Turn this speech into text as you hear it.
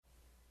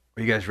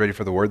Are you guys ready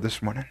for the word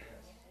this morning?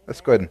 Let's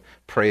go ahead and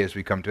pray as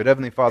we come to it.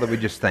 Heavenly Father, we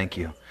just thank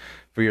you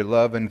for your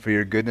love and for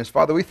your goodness.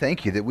 Father, we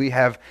thank you that we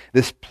have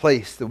this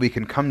place that we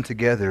can come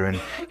together and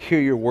hear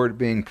your word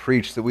being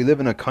preached, that we live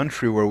in a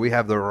country where we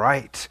have the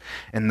right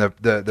and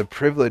the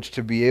privilege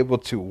to be able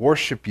to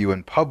worship you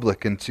in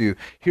public and to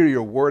hear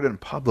your word in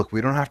public.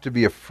 We don't have to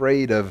be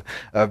afraid of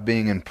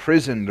being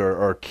imprisoned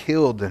or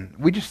killed. And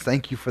we just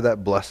thank you for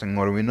that blessing,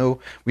 Lord. We know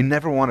we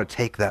never want to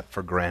take that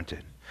for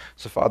granted.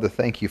 So, Father,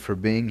 thank you for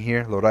being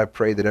here. Lord, I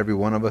pray that every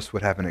one of us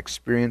would have an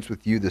experience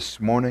with you this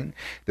morning,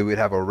 that we'd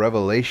have a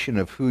revelation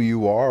of who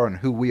you are and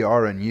who we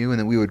are in you, and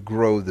that we would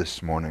grow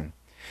this morning.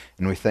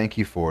 And we thank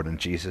you for it in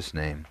Jesus'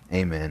 name.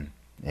 Amen.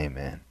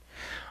 Amen.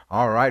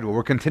 All right, well,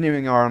 we're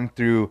continuing on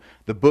through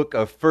the book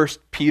of 1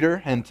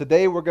 Peter, and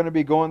today we're going to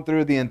be going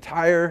through the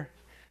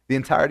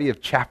entirety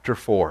of chapter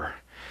 4.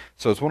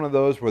 So it's one of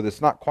those where there's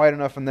not quite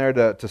enough in there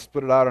to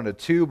split it out into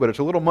two, but it's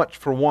a little much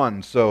for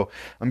one. So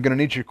I'm going to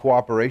need your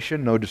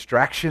cooperation, no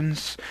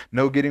distractions,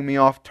 no getting me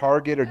off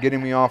target or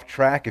getting me off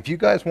track. If you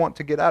guys want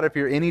to get out of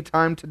here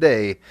anytime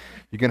today,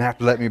 you're going to have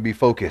to let me be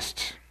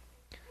focused.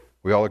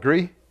 We all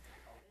agree?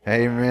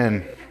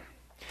 Amen.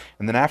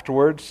 And then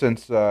afterwards,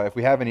 since if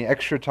we have any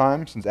extra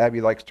time, since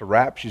Abby likes to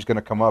rap, she's going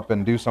to come up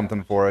and do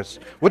something for us.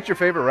 What's your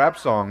favorite rap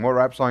song? What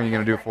rap song are you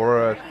going to do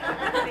for us?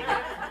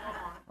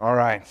 All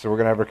right, so we're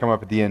going to have her come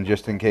up at the end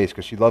just in case,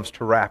 because she loves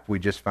to rap, we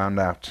just found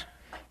out.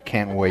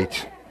 Can't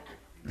wait.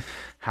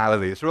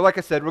 Hallelujah. So like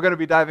I said, we're going to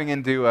be diving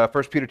into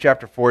 1 Peter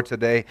chapter 4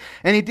 today,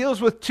 and he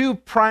deals with two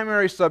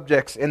primary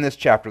subjects in this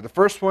chapter. The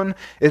first one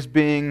is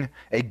being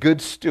a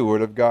good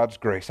steward of God's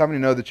grace. How many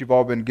know that you've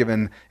all been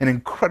given an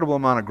incredible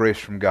amount of grace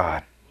from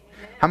God?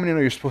 How many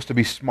know you're supposed to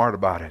be smart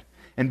about it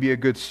and be a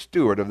good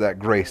steward of that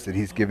grace that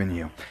he's given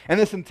you? And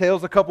this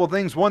entails a couple of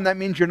things. One, that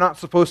means you're not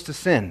supposed to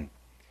sin.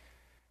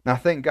 Now,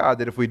 thank God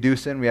that if we do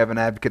sin, we have an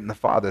advocate in the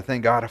Father.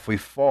 Thank God if we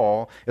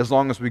fall, as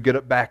long as we get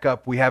up back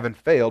up, we haven't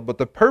failed. But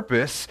the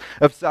purpose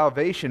of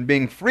salvation,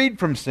 being freed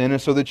from sin,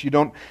 is so that you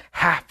don't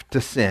have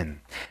to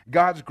sin.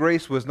 God's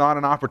grace was not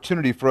an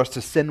opportunity for us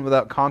to sin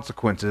without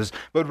consequences,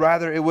 but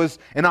rather it was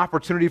an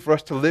opportunity for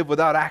us to live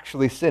without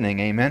actually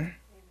sinning. Amen?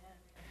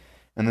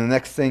 And the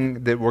next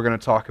thing that we're going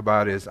to talk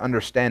about is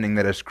understanding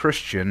that as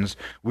Christians,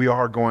 we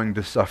are going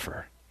to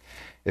suffer.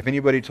 If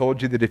anybody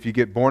told you that if you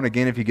get born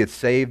again, if you get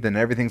saved, then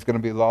everything's going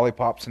to be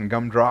lollipops and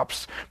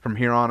gumdrops from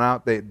here on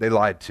out, they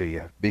lied to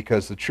you.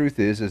 Because the truth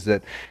is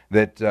that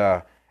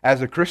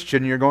as a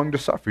Christian, you're going to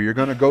suffer. You're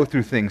going to go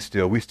through things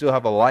still. We still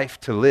have a life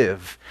to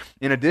live.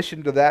 In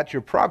addition to that,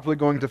 you're probably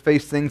going to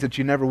face things that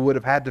you never would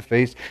have had to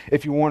face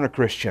if you weren't a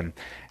Christian.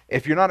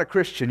 If you're not a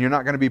Christian, you're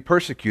not going to be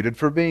persecuted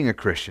for being a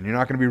Christian. You're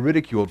not going to be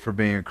ridiculed for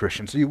being a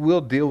Christian. So you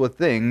will deal with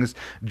things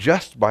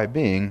just by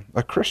being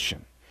a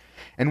Christian.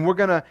 And we're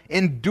going to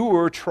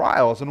endure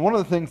trials. And one of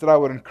the things that I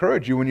would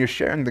encourage you when you're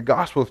sharing the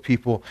gospel with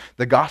people,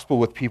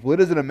 it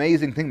is an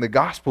amazing thing. The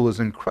gospel is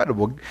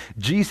incredible.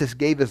 Jesus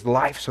gave his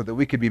life so that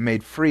we could be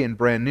made free and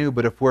brand new.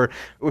 But if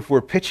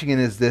we're pitching in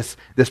as this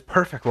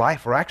perfect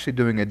life, we're actually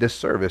doing a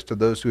disservice to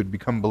those who would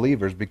become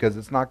believers, because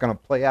it's not going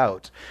to play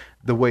out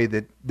the way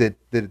that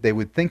they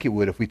would think it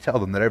would if we tell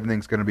them that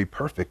everything's going to be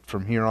perfect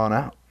from here on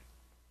out.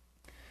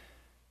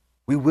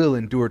 We will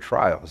endure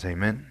trials,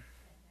 amen?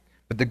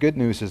 But the good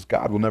news is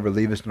God will never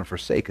leave us nor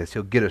forsake us.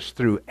 He'll get us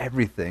through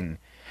everything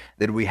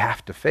that we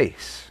have to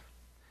face.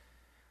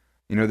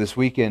 You know, this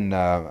weekend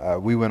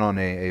we went on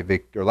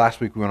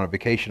last week we went on a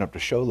vacation up to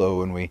Show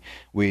Low, and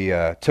we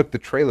took the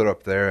trailer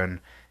up there,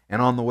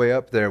 and on the way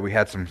up there we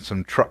had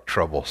some truck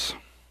troubles.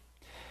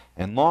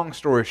 And long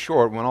story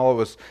short, when all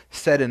was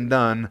said and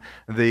done,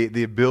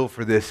 the bill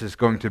for this is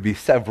going to be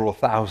several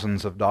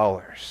thousands of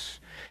dollars.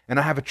 And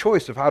I have a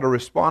choice of how to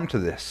respond to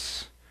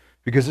this.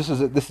 Because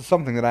this is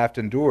something that I have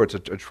to endure. It's a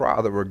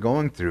trial that we're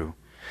going through.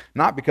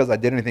 Not because I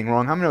did anything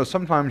wrong. How many know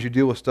sometimes you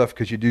deal with stuff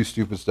because you do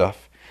stupid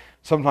stuff?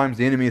 Sometimes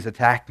the enemy is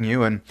attacking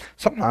you, and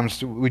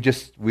sometimes we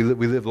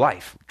live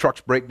life. Trucks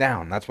break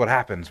down. That's what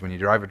happens when you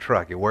drive a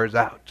truck. It wears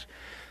out.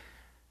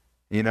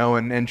 You know,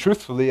 and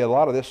truthfully, a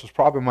lot of this was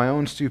probably my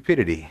own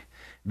stupidity.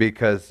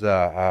 Because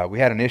we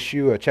had an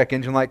issue, a check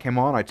engine light came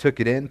on, I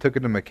took it to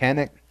a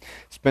mechanic,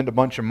 spent a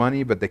bunch of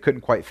money, but they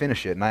couldn't quite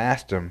finish it. And I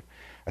asked him,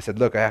 I said,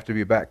 look, I have to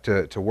be back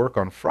to work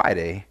on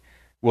Friday.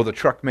 Will the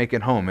truck make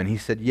it home? And he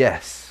said,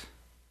 yes.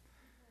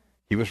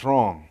 He was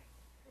wrong.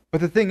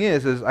 But the thing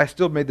is I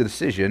still made the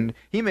decision.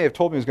 He may have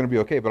told me it was going to be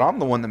okay, but I'm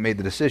the one that made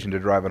the decision to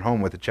drive it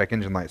home with the check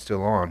engine light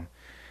still on.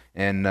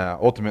 And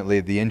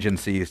ultimately, the engine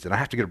seized, and I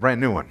have to get a brand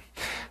new one.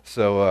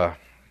 So,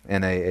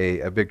 and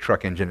a big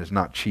truck engine is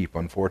not cheap,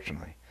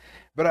 unfortunately.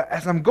 But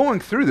as I'm going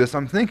through this,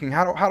 I'm thinking,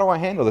 how do I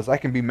handle this? I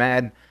can be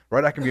mad,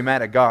 right? I can be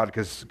mad at God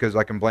because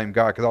I can blame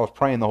God, because I was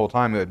praying the whole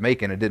time it would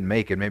make it, and it didn't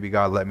make it. Maybe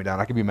God let me down.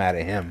 I could be mad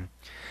at him.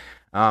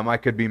 I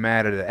could be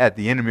mad at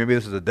the enemy. Maybe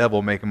this is the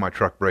devil making my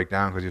truck break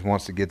down because he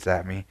wants to get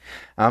at me.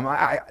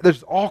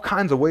 There's all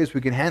kinds of ways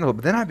we can handle it.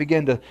 But then I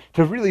began to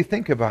really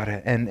think about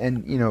it,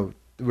 and you know,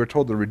 we're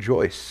told to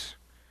rejoice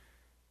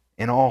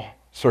in all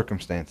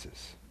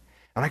circumstances.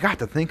 And I got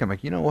to think, I'm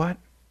like, you know what?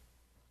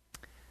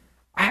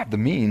 I have the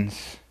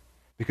means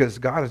because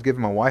God has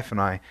given my wife and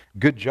I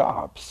good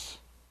jobs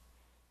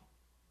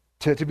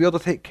to be able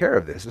to take care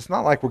of this. It's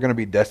not like we're going to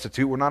be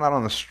destitute. We're not out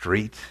on the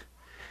street.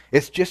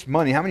 It's just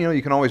money. How many know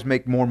you can always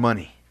make more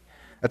money?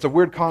 That's a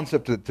weird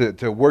concept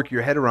to work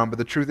your head around, but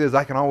the truth is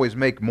I can always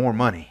make more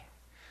money.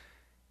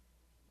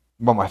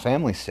 But my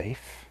family's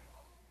safe.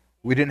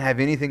 We didn't have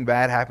anything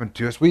bad happen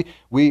to us.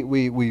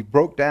 We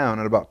broke down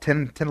at about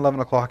 11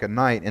 o'clock at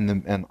night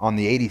on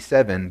the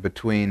 87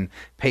 between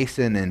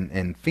Payson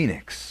and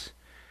Phoenix.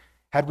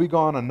 Had we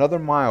gone another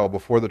mile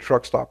before the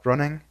truck stopped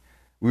running,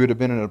 we would have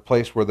been in a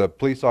place where the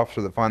police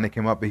officer that finally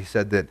came up, he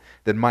said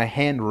that my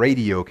hand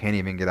radio can't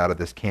even get out of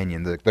this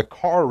canyon. The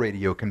car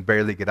radio can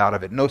barely get out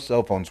of it. No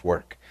cell phones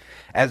work.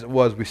 As it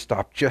was, we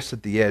stopped just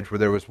at the edge where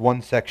there was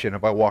one section.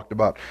 If I walked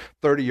about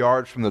 30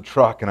 yards from the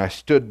truck and I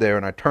stood there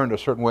and I turned a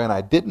certain way and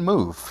I didn't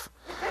move,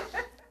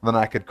 then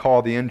I could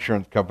call the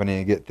insurance company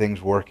and get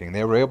things working.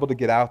 They were able to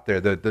get out there.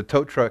 The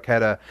tow truck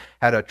had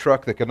a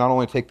truck that could not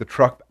only take the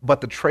truck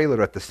but the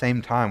trailer at the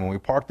same time. When we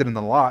parked it in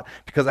the lot,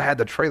 because I had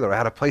the trailer, I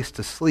had a place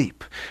to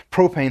sleep.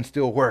 Propane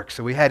still works,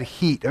 so we had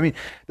heat. I mean,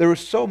 there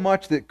was so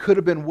much that could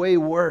have been way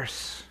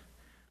worse.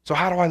 So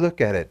how do I look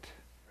at it?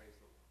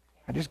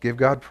 I just give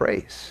God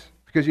praise.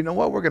 Because you know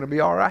what? We're going to be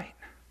all right.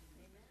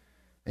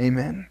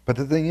 Amen. But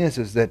the thing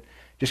is that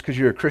just because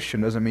you're a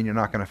Christian doesn't mean you're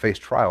not going to face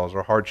trials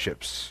or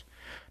hardships.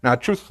 Now,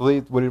 truthfully,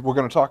 what we're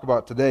going to talk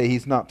about today,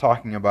 he's not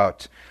talking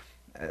about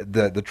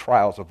the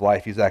trials of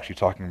life. He's actually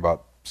talking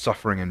about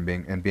suffering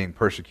and being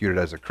persecuted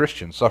as a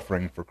Christian.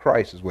 Suffering for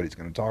Christ is what he's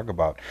going to talk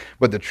about.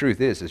 But the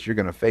truth is you're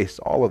going to face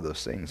all of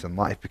those things in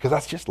life because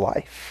that's just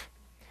life.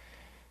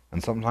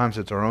 And sometimes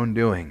it's our own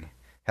doing.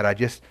 Had I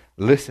just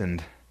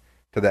listened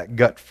to that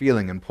gut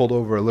feeling and pulled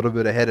over a little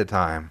bit ahead of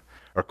time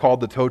or called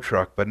the tow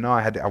truck, but no,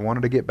 I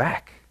wanted to get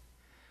back.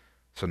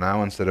 So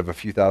now instead of a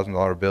few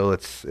 $1,000 bill,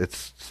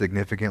 it's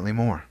significantly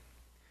more.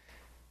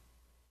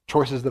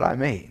 Choices that I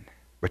made.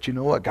 But you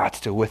know what? God's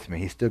still with me.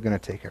 He's still going to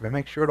take care of it.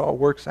 Make sure it all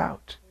works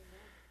out.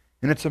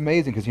 And it's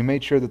amazing because he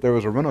made sure that there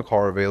was a rental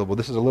car available.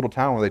 This is a little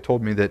town where they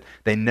told me that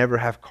they never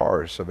have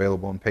cars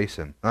available in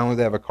Payson. Not only do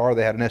they have a car,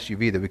 they had an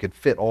SUV that we could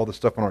fit all the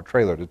stuff on our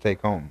trailer to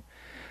take home.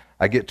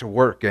 I get to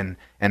work and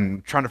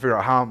trying to figure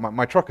out how,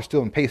 my truck is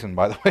still in Payson,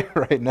 by the way,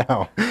 right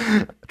now.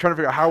 Trying to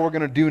figure out how we're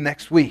going to do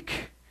next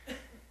week.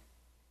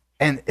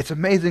 And it's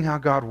amazing how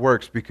God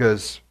works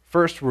because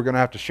first we're going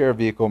to have to share a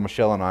vehicle,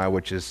 Michelle and I,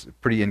 which is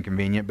pretty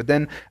inconvenient. But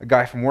then a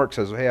guy from work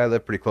says, hey, I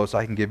live pretty close.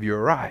 I can give you a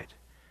ride.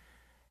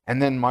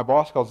 And then my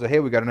boss calls and says,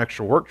 hey, we got an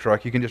extra work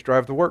truck. You can just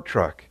drive the work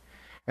truck.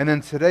 And then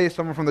today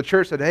someone from the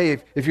church said, hey,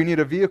 if you need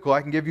a vehicle,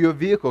 I can give you a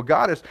vehicle.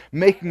 God is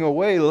making a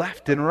way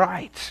left and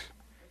right.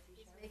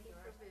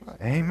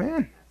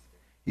 Amen.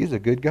 He's a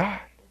good God.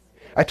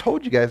 I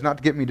told you guys not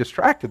to get me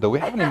distracted, though. We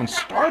haven't even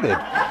started.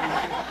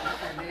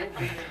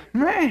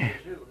 Man.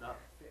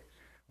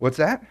 What's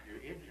that?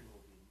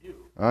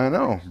 I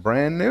know.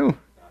 Brand new.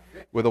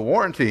 With a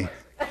warranty.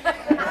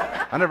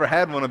 I never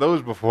had one of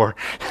those before.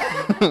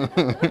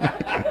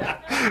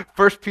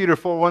 1 Peter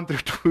 4,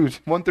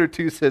 1 through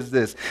 2 says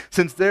this,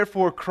 since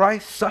therefore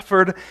Christ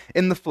suffered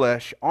in the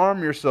flesh,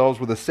 arm yourselves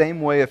with the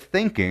same way of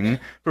thinking,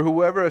 for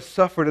whoever has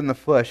suffered in the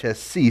flesh has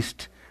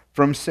ceased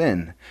from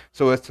sin,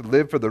 so as to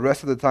live for the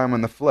rest of the time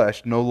in the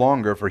flesh, no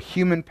longer for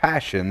human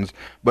passions,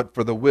 but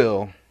for the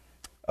will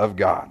of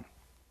God.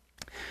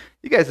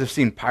 You guys have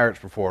seen pirates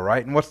before,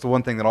 right? And what's the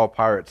one thing that all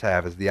pirates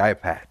have is the eye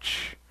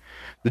patch.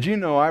 Did you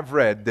know, I've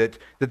read that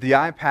the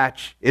eye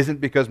patch isn't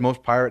because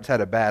most pirates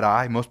had a bad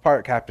eye. Most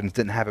pirate captains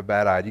didn't have a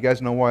bad eye. Do you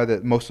guys know why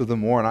that most of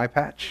them wore an eye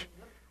patch?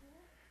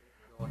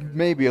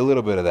 Maybe a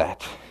little bit of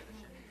that.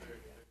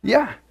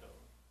 Yeah.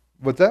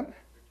 What's that?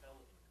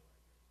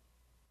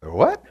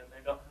 What?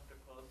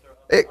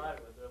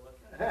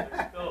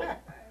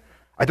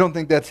 I don't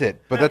think that's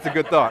it, but that's a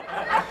good thought.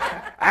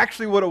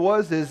 Actually, what it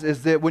was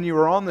is that when you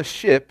were on the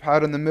ship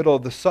out in the middle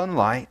of the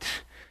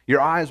sunlight,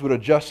 your eyes would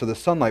adjust to the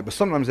sunlight, but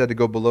sometimes they had to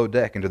go below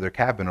deck into their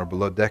cabin or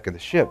below deck of the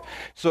ship.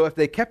 So if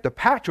they kept a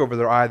patch over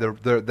their eye,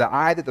 the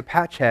eye that the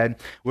patch had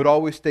would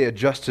always stay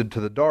adjusted to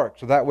the dark.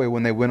 So that way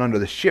when they went under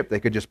the ship, they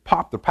could just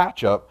pop the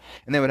patch up,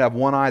 and they would have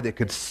one eye that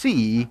could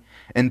see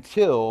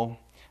until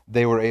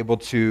they were able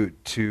to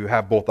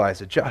have both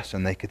eyes adjust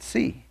and they could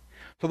see.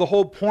 So the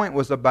whole point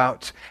was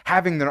about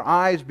having their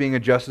eyes being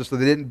adjusted so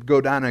they didn't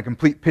go down in a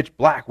complete pitch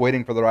black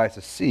waiting for their eyes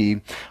to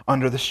see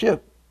under the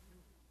ship.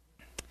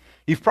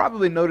 You've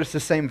probably noticed the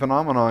same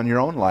phenomenon in your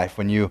own life.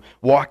 When you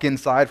walk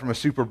inside from a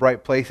super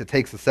bright place, it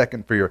takes a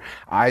second for your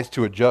eyes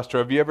to adjust. Or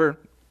have you ever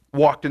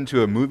walked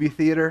into a movie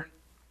theater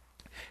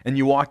and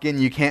you walk in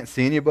and you can't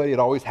see anybody? It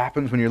always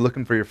happens when you're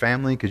looking for your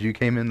family because you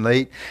came in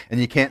late and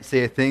you can't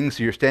say a thing,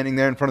 so you're standing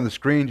there in front of the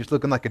screen just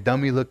looking like a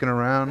dummy looking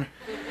around,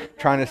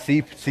 trying to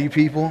see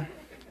people.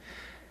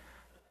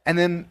 And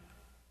then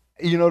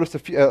you notice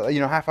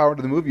half hour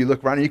into the movie, you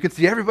look around and you can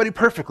see everybody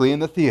perfectly in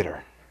the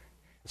theater.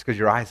 It's because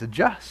your eyes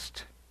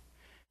adjust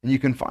and you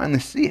can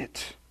finally see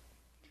it.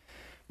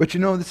 But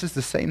this is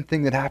the same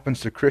thing that happens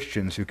to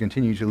Christians who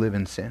continue to live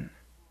in sin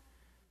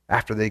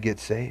after they get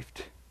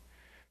saved.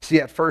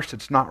 See, at first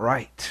it's not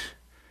right.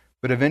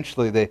 But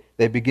eventually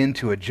they begin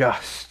to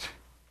adjust,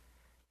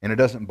 and it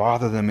doesn't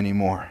bother them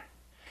anymore.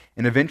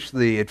 And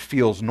eventually it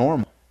feels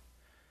normal.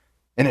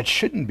 And it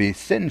shouldn't be.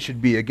 Sin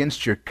should be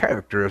against your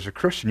character as a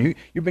Christian.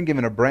 You've been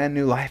given a brand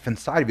new life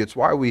inside of you. It's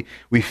why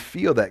we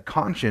feel that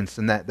conscience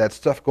and that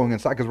stuff going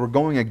inside, because we're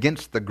going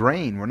against the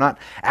grain. We're not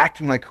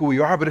acting like who we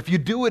are. But if you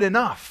do it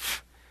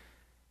enough,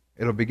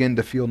 it'll begin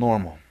to feel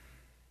normal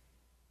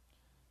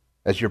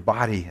as your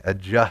body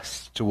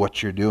adjusts to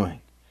what you're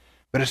doing.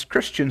 But as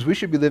Christians, we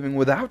should be living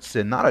without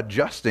sin, not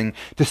adjusting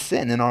to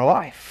sin in our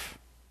life.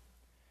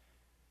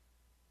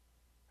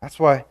 That's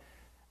why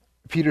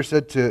Peter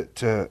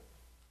said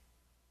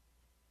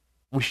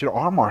we should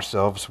arm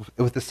ourselves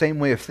with the same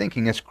way of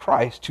thinking as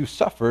Christ, who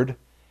suffered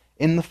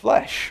in the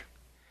flesh.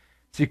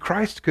 See,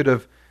 Christ could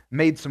have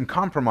made some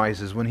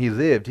compromises when he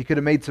lived. He could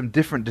have made some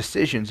different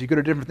decisions. He could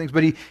have different things,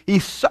 but he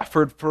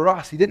suffered for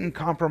us. He didn't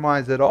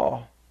compromise at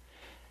all.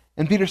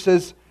 And Peter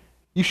says,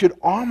 you should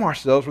arm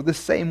ourselves with the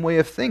same way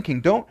of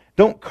thinking.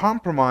 Don't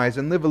compromise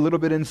and live a little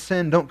bit in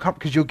sin.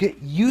 Because you'll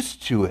get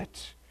used to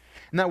it.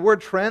 And that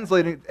word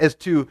translated as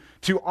to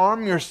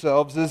arm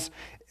yourselves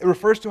it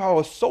refers to how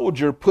a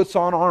soldier puts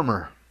on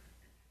armor.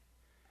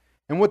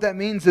 And what that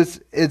means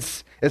is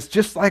it's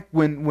just like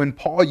when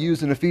Paul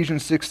used in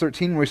Ephesians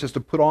 6:13 where he says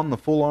to put on the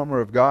full armor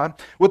of God.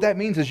 What that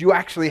means is you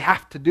actually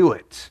have to do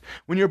it.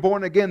 When you're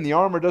born again, the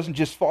armor doesn't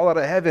just fall out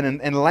of heaven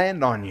and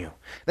land on you.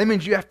 That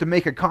means you have to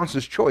make a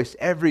conscious choice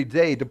every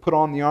day to put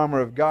on the armor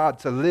of God,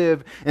 to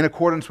live in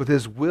accordance with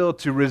his will,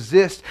 to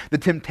resist the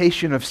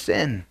temptation of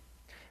sin.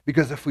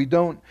 Because if we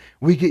don't,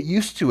 we get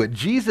used to it.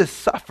 Jesus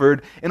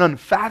suffered in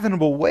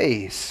unfathomable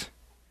ways,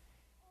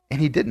 and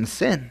he didn't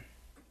sin.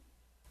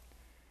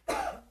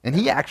 And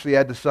he actually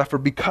had to suffer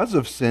because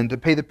of sin to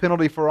pay the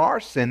penalty for our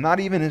sin, not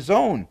even his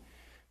own.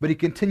 But he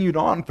continued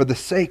on for the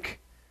sake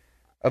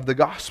of the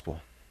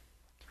gospel.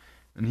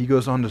 And he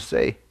goes on to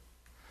say,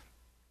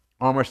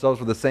 arm ourselves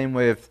with the same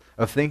way of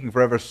thinking, for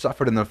whoever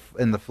suffered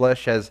in the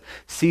flesh has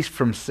ceased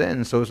from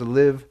sin, so as to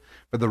live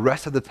for the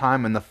rest of the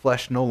time in the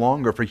flesh, no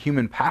longer for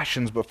human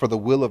passions, but for the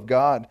will of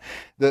God.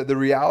 The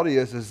reality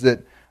is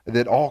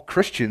that all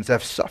Christians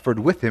have suffered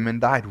with him and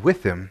died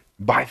with him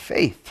by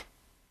faith.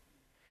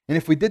 And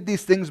if we did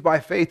these things by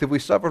faith, if we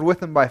suffered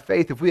with him by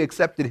faith, if we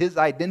accepted his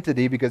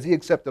identity because he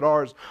accepted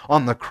ours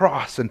on the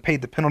cross and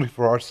paid the penalty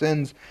for our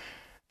sins,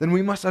 then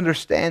we must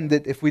understand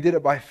that if we did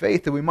it by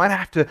faith, that we might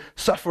have to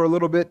suffer a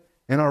little bit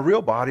in our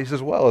real bodies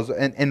as well as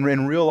in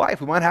real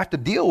life. We might have to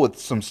deal with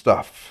some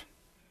stuff,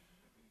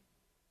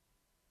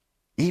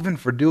 even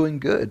for doing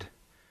good.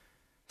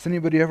 Has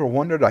anybody ever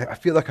wondered, I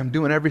feel like I'm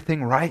doing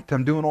everything right,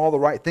 I'm doing all the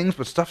right things,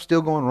 but stuff's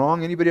still going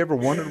wrong? Anybody ever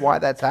wondered why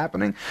that's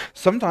happening?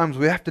 Sometimes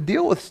we have to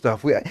deal with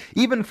stuff,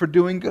 even for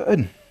doing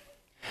good.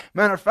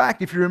 Matter of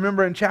fact, if you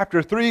remember in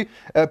chapter 3,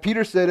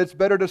 Peter said it's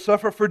better to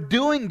suffer for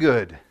doing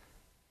good,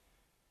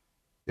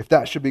 if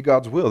that should be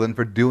God's will, than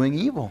for doing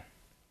evil.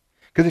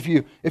 Because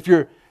if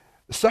you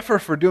suffer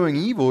for doing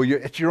evil,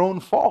 it's your own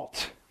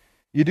fault.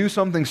 You do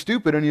something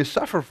stupid and you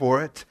suffer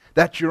for it,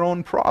 that's your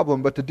own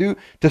problem. But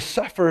to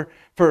suffer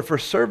for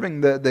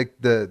serving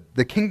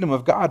the kingdom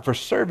of God, for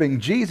serving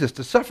Jesus,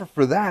 to suffer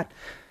for that,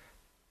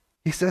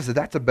 he says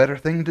that's a better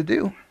thing to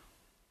do.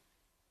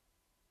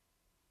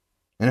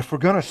 And if we're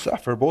going to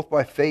suffer both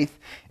by faith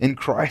in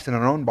Christ and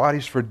our own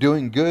bodies for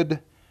doing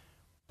good,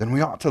 then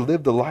we ought to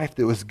live the life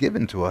that was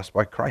given to us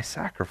by Christ's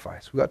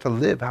sacrifice. We ought to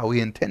live how he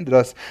intended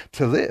us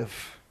to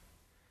live.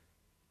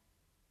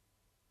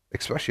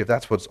 Especially if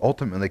that's what's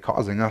ultimately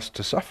causing us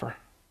to suffer.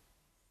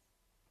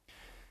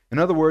 In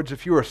other words,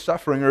 if you are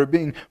suffering or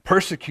being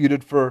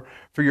persecuted for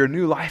your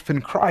new life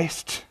in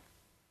Christ,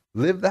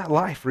 live that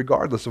life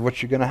regardless of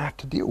what you're going to have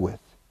to deal with.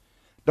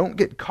 Don't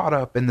get caught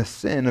up in the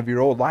sin of your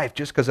old life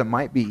just because it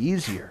might be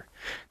easier.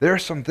 There are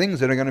some things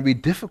that are going to be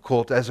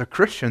difficult as a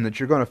Christian, that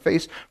you're going to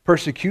face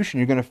persecution.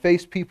 You're going to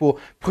face people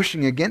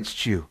pushing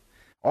against you.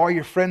 All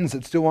your friends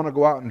that still want to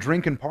go out and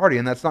drink and party,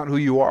 and that's not who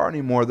you are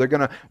anymore, they're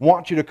going to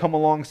want you to come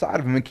alongside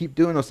of them and keep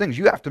doing those things.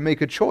 You have to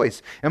make a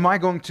choice. Am I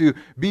going to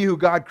be who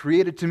God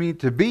created me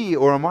to be,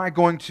 or am I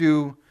going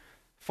to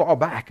fall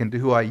back into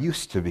who I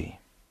used to be?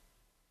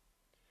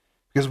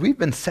 Because we've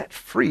been set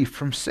free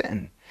from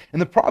sin. And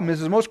the problem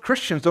is most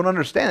Christians don't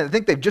understand it. They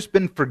think they've just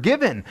been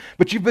forgiven.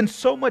 But you've been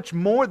so much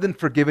more than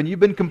forgiven. You've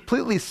been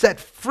completely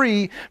set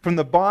free from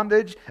the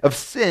bondage of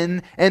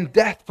sin and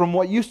death, from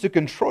what used to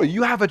control you.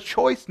 You have a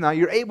choice now.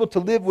 You're able to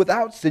live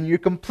without sin. You're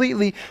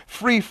completely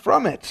free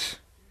from it.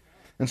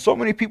 And so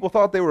many people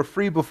thought they were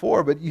free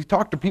before, but you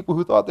talk to people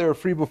who thought they were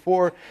free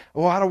before,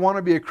 well, I don't want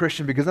to be a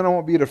Christian because then I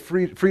won't be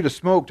free to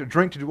smoke, to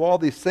drink, to do all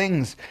these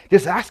things.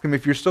 Just ask them,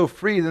 if you're so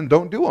free, then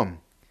don't do them.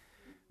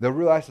 They'll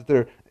realize that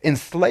they're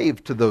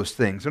enslaved to those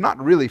things. They're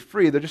not really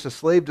free. They're just a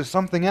slave to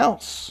something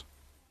else.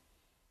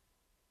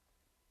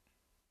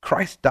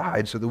 Christ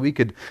died so that we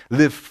could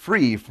live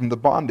free from the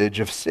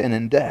bondage of sin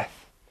and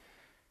death.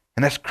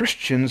 And as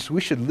Christians, we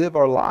should live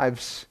our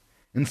lives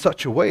in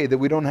such a way that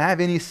we don't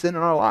have any sin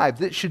in our lives.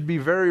 It should be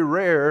very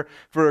rare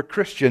for a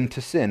Christian to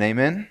sin.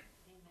 Amen?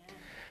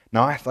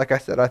 Now, like I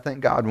said, I thank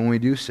God when we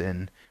do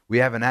sin, we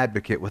have an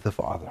advocate with the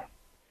Father.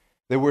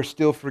 that we're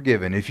still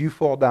forgiven. If you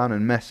fall down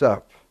and mess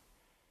up,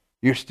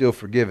 you're still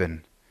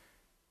forgiven.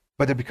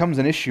 But it becomes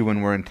an issue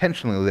when we're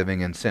intentionally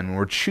living in sin, when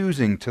we're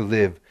choosing to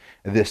live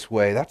this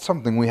way. That's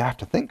something we have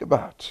to think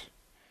about.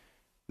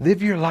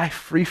 Live your life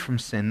free from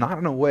sin, not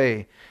in a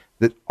way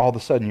that all of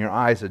a sudden your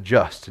eyes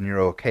adjust and you're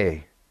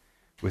okay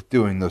with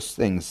doing those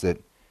things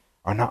that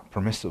are not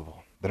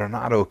permissible, that are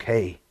not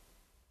okay,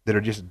 that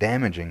are just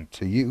damaging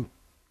to you.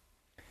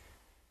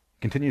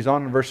 Continues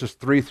on in verses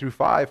 3 through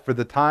 5, for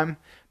the time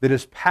that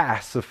is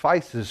past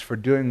suffices for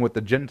doing what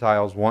the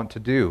Gentiles want to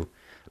do,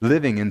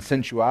 living in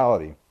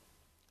sensuality,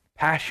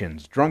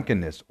 passions,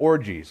 drunkenness,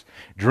 orgies,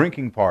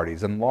 drinking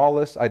parties, and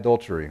lawless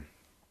idolatry.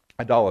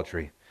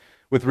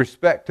 With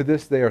respect to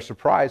this, they are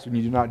surprised when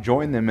you do not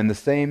join them in the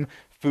same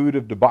food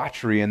of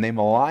debauchery, and they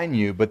malign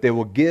you, but they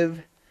will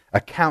give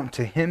account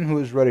to him who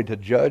is ready to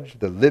judge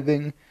the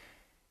living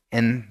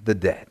and the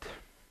dead.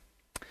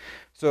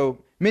 So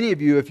many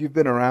of you, if you've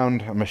been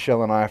around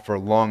Michelle and I for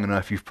long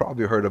enough, you've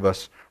probably heard of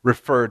us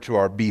refer to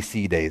our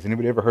BC days.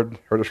 Anybody ever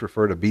heard us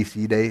refer to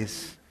BC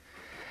days?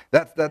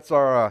 That's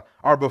our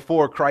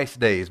before Christ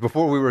days,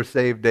 before we were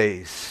saved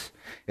days.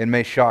 It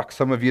may shock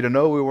some of you to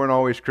know we weren't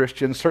always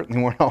Christians,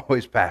 certainly weren't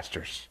always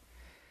pastors.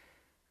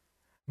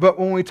 But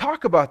when we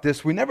talk about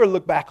this, we never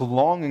look back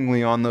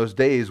longingly on those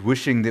days,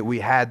 wishing that we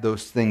had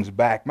those things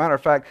back. Matter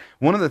of fact,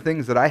 one of the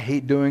things that I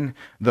hate doing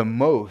the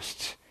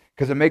most,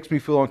 because it makes me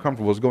feel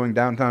uncomfortable, is going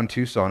downtown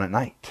Tucson at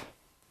night.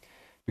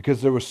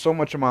 Because there was so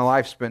much of my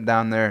life spent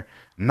down there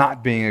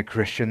not being a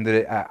Christian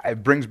that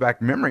it brings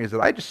back memories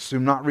that I just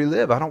assume not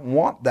relive. I don't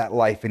want that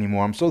life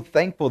anymore. I'm so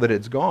thankful that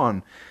it's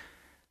gone.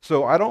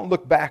 So I don't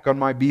look back on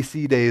my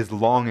BC days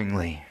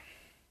longingly.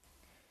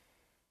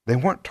 They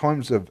weren't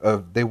times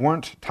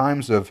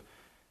of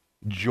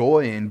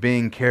joy and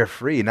being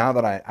carefree. Now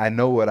that I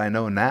know what I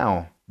know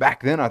now.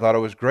 Back then I thought it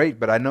was great,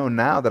 but I know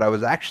now that I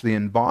was actually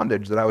in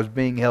bondage, that I was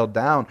being held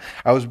down,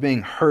 I was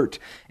being hurt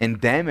and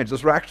damaged.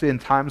 Those were actually in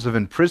times of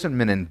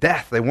imprisonment and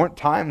death. They weren't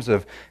times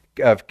of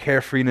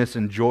carefreeness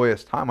and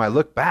joyous time. I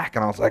look back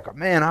and I was like,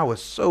 man, I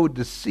was so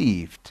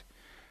deceived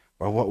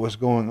by what was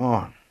going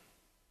on.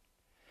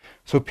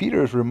 So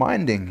Peter is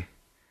reminding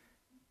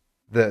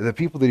the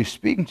people that he's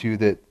speaking to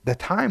that the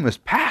time is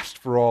past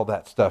for all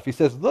that stuff. He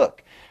says,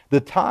 look, the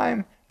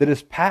time that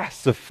is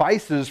past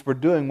suffices for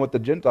doing what the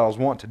Gentiles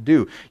want to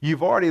do.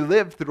 You've already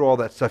lived through all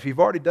that stuff. You've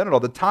already done it all.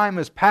 The time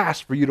is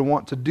past for you to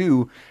want to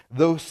do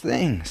those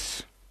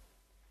things.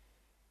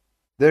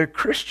 They're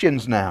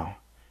Christians now.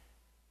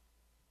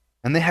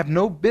 And they have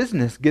no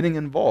business getting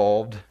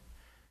involved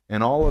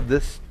in all of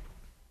this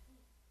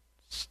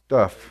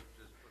stuff.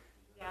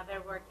 Yeah,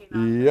 they're working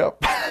on it.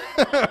 Yep.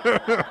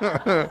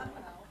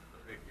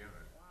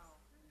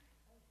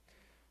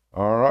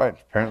 All right.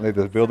 Apparently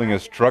the building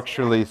is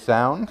structurally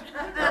sound.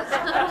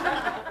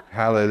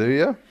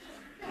 Hallelujah.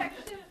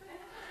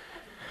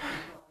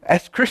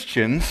 As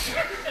Christians,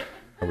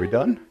 are we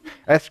done?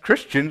 As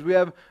Christians, we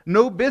have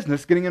no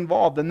business getting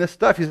involved in this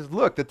stuff. He says,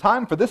 look, the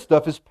time for this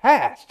stuff is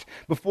past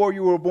before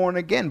you were born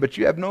again, but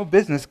you have no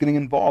business getting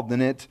involved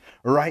in it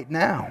right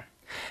now.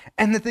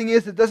 And the thing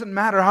is, it doesn't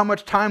matter how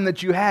much time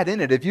that you had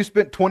in it. If you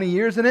spent 20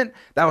 years in it,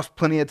 that was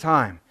plenty of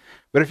time.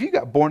 But if you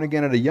got born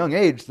again at a young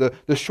age,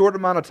 the short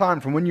amount of time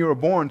from when you were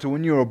born to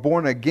when you were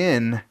born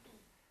again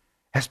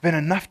has been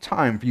enough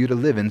time for you to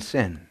live in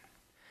sin.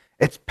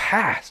 It's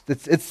past.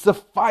 It's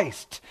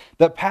sufficed.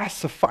 That past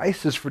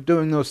suffices for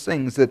doing those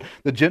things that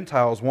the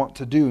Gentiles want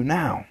to do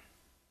now.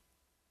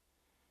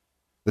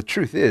 The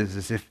truth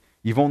is if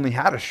you've only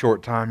had a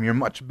short time, you're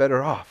much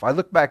better off. I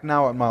look back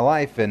now at my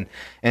life,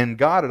 and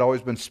God had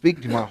always been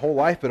speaking to me my whole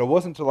life, but it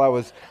wasn't until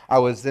I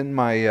was in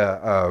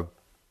my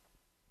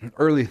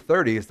early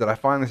 30s that I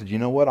finally said, you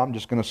know what, I'm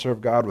just going to serve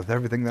God with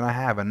everything that I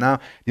have. And now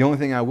the only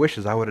thing I wish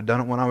is I would have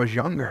done it when I was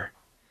younger.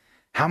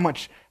 How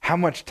much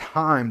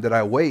time did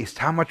I waste?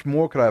 How much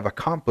more could I have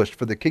accomplished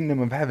for the kingdom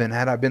of heaven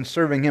had I been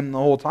serving Him the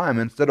whole time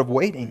instead of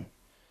waiting?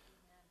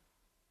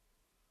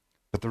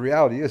 But the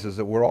reality is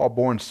that we're all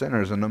born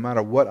sinners, and no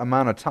matter what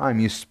amount of time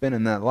you spend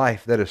in that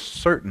life, that is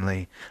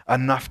certainly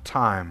enough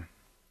time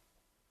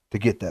to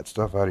get that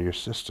stuff out of your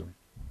system.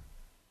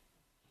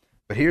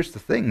 But here's the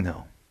thing,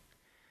 though.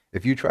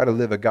 If you try to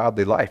live a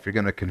godly life, you're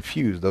going to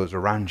confuse those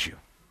around you.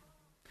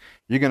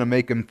 You're going to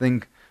make them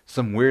think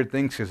some weird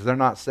things because they're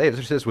not saved.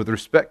 It says, with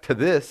respect to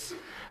this,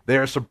 they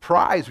are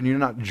surprised when you do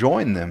not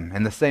join them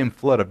in the same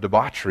flood of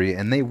debauchery,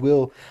 and they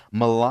will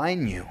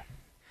malign you.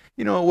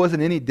 You know, it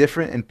wasn't any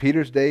different in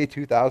Peter's day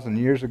 2,000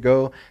 years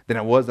ago than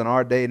it was in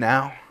our day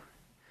now.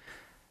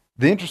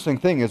 The interesting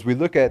thing is we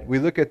look at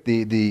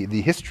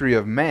the history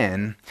of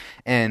man,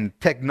 and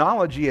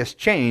technology has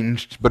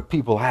changed, but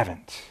people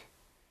haven't.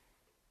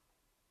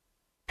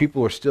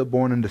 People are still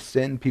born into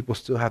sin. People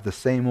still have the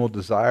same old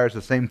desires,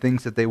 the same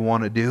things that they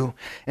want to do.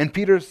 And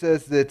Peter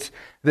says that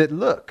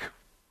look,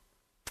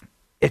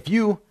 if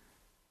you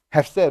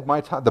have said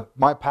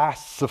my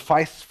past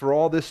suffices for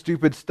all this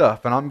stupid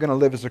stuff, and I'm going to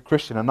live as a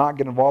Christian and not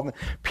get involved in it,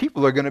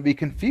 people are going to be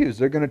confused.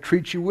 They're going to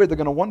treat you weird. They're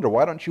going to wonder,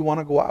 why don't you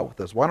want to go out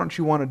with us? Why don't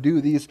you want to do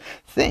these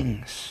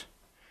things?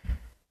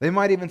 They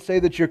might even say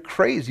that you're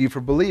crazy for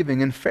believing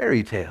in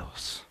fairy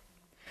tales.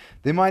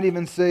 They might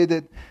even say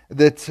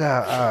that's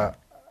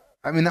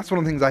one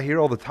of the things I hear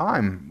all the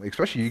time,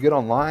 especially you get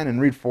online and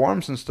read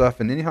forums and stuff,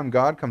 and anytime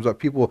God comes up,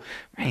 people,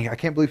 man, I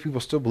can't believe people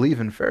still believe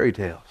in fairy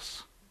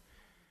tales.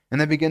 And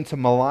they begin to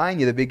malign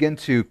you, they begin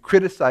to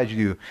criticize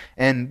you.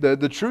 And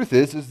the truth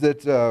is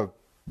that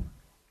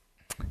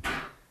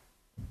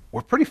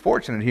we're pretty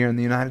fortunate here in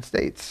the United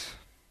States.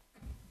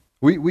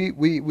 We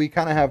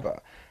kind of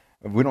have,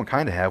 we don't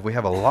kind of have, we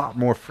have a lot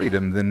more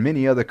freedom than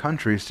many other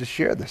countries to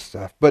share this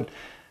stuff. But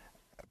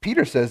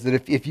Peter says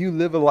that if you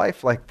live a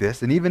life like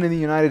this, and even in the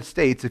United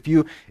States, if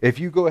you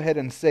go ahead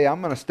and say,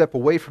 I'm going to step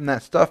away from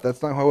that stuff,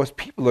 that's not how us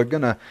people are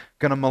going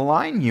to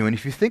malign you. And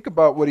if you think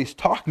about what he's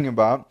talking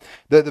about,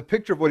 the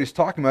picture of what he's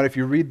talking about, if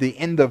you read the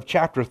end of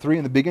chapter 3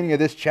 and the beginning of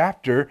this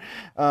chapter,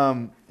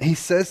 he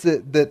says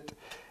that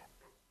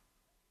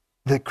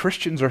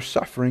Christians are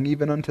suffering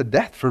even unto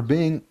death for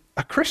being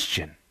a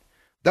Christian.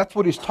 That's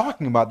what he's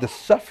talking about, this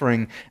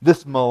suffering,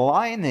 this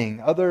maligning.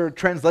 Other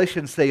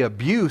translations say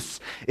abuse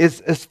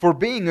is for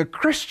being a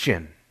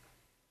Christian.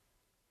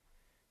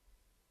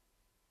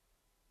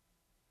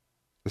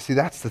 But see,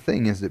 that's the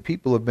thing, is that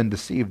people have been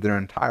deceived their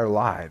entire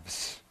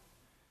lives.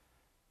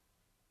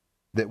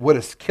 That what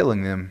is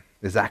killing them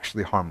is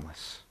actually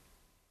harmless.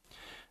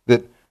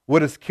 That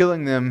what is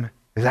killing them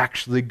is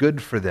actually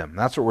good for them.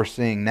 That's what we're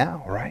seeing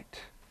now, right?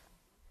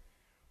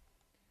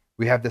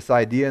 We have this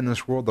idea in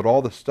this world that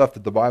all the stuff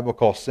that the Bible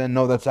calls sin,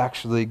 no, that's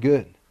actually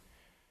good.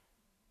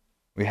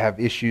 We have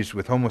issues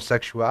with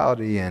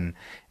homosexuality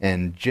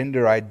and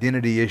gender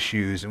identity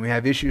issues, and we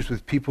have issues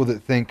with people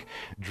that think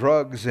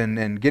drugs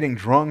and getting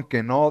drunk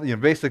and all.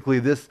 Basically,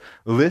 this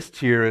list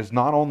here is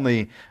not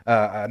only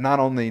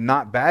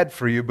not bad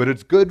for you, but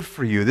it's good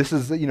for you. This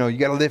is, you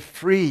got to live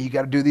free. You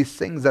got to do these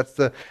things. That's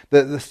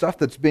the stuff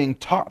that's being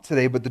taught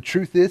today. But the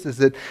truth is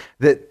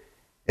that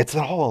it's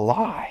all a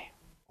lie.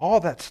 All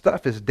that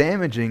stuff is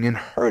damaging and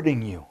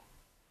hurting you.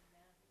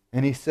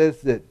 And he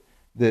says that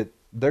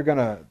they're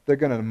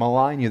gonna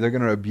malign you, they're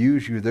gonna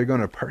abuse you, they're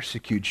gonna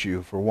persecute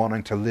you for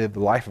wanting to live the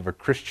life of a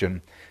Christian.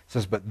 It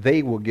says, but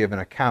they will give an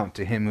account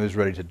to him who is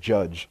ready to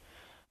judge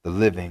the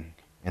living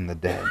and the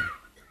dead.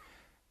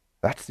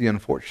 That's the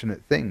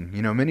unfortunate thing.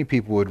 Many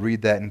people would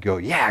read that and go,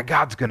 yeah,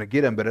 God's gonna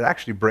get them, but it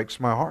actually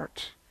breaks my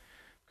heart.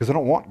 Because I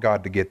don't want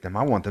God to get them.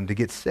 I want them to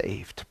get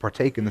saved, to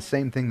partake in the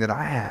same thing that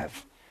I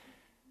have.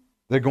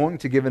 They're going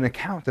to give an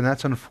account, and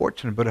that's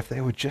unfortunate, but if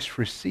they would just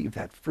receive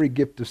that free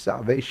gift of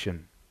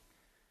salvation,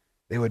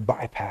 they would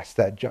bypass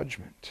that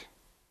judgment.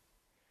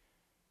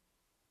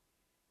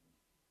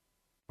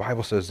 The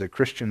Bible says that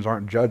Christians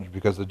aren't judged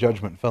because the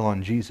judgment fell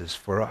on Jesus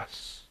for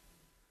us.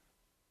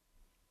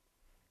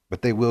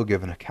 But they will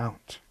give an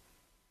account.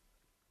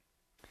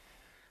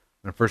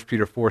 In 1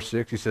 Peter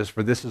 4:6, he says,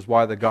 for this is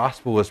why the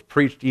gospel was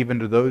preached even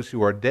to those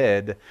who are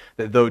dead,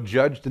 that though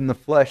judged in the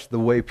flesh the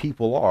way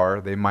people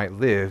are, they might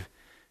live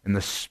in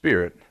the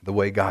Spirit the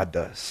way God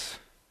does.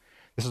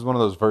 This is one of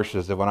those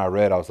verses that when I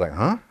read, I was like,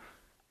 huh?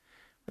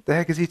 What the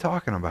heck is he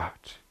talking about?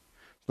 So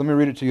let me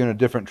read it to you in a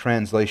different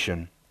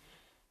translation,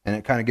 and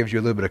it kind of gives you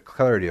a little bit of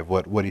clarity of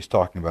what he's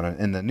talking about.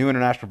 In the New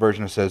International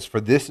Version, it says,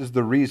 for this is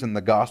the reason the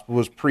gospel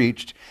was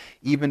preached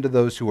even to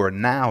those who are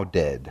now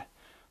dead,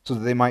 so that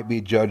they might be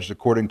judged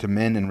according to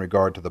men in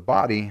regard to the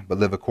body, but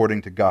live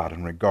according to God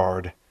in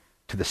regard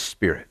to the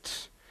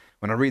Spirit.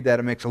 When I read that,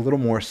 it makes a little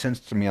more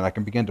sense to me, and I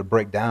can begin to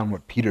break down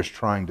what Peter's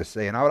trying to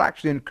say. And I would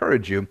actually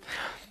encourage you,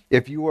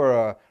 if you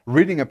are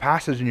reading a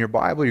passage in your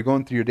Bible, you're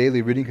going through your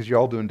daily reading, because you're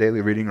all doing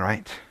daily reading,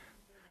 right?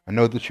 I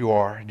know that you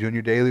are doing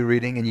your daily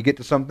reading, and you get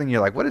to something,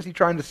 you're like, what is he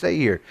trying to say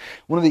here?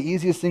 One of the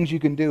easiest things you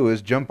can do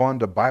is jump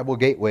onto Bible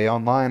Gateway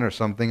online or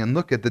something and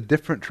look at the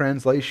different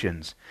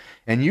translations.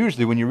 And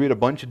usually when you read a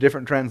bunch of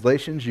different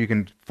translations, you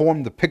can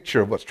form the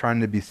picture of what's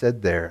trying to be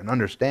said there and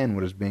understand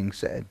what is being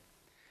said.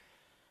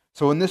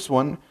 So in this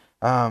one,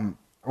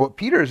 what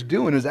Peter is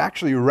doing is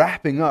actually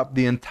wrapping up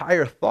the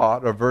entire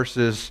thought of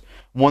verses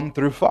 1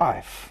 through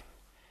 5.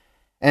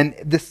 And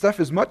this stuff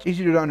is much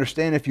easier to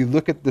understand if you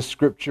look at the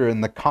scripture in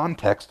the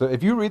context.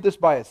 If you read this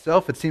by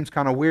itself, it seems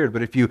kind of weird,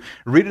 but if you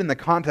read it in the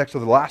context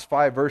of the last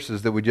 5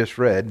 verses that we just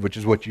read, which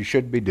is what you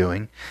should be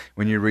doing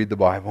when you read the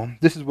Bible,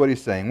 this is what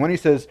he's saying. When he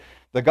says,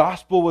 the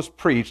gospel was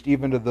preached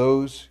even to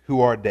those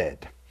who are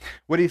dead.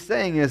 What he's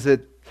saying is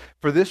that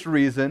for this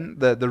reason,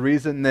 the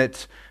reason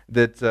that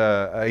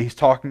he's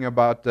talking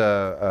about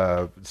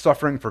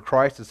suffering for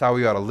Christ is how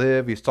we ought to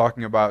live. He's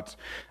talking about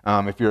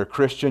if you're a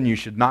Christian, you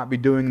should not be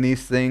doing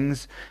these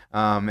things.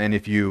 And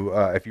if you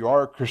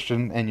are a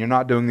Christian and you're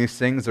not doing these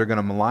things, they're going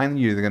to malign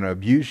you, they're going to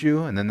abuse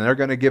you, and then they're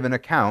going to give an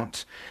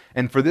account.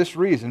 And for this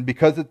reason,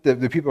 because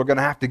the people are going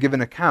to have to give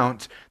an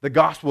account, the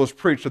gospel is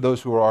preached to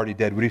those who are already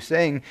dead. What he's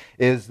saying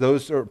is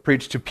those are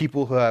preached to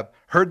people who have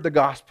heard the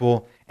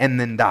gospel and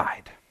then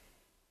died.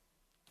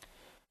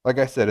 Like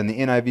I said, in the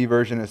NIV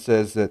version, it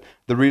says that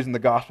the reason the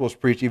gospel is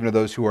preached even to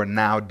those who are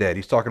now dead.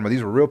 He's talking about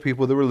these were real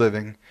people that were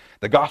living.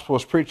 The gospel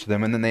was preached to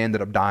them, and then they ended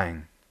up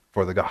dying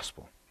for the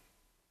gospel.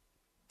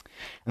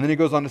 And then he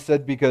goes on to say,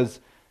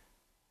 because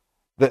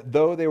that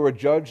though they were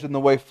judged in the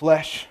way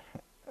flesh,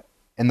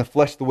 in the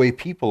flesh the way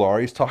people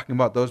are, he's talking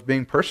about those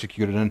being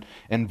persecuted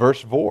in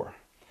verse 4.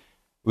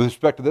 With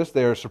respect to this,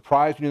 they are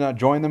surprised when you do not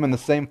join them in the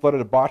same flood of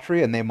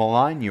debauchery, and they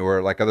malign you,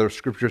 or like other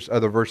scriptures,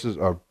 other verses,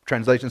 or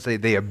translations say,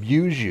 they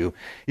abuse you.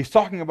 He's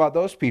talking about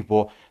those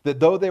people, that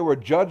though they were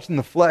judged in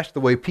the flesh the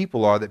way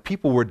people are, that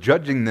people were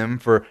judging them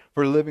for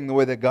living the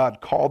way that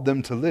God called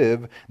them to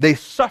live, they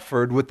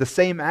suffered with the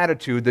same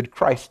attitude that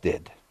Christ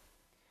did.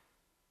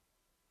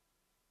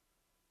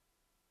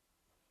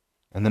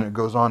 And then it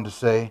goes on to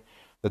say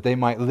that they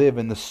might live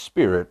in the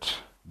Spirit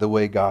the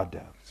way God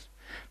does.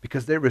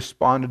 Because they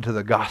responded to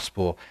the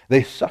gospel.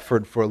 They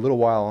suffered for a little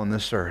while on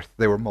this earth.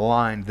 They were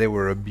maligned. They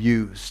were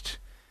abused.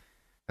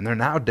 And they're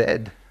now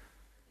dead.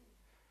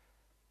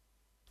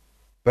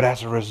 But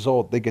as a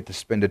result, they get to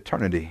spend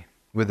eternity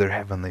with their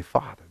Heavenly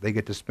Father. They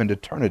get to spend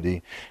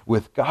eternity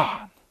with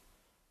God.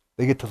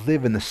 They get to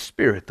live in the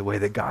Spirit the way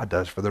that God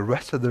does for the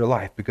rest of their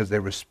life because they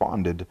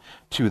responded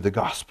to the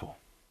gospel.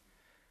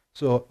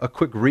 So a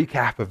quick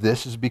recap of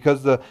this is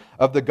because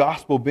of the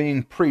gospel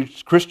being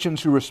preached,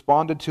 Christians who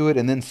responded to it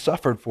and then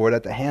suffered for it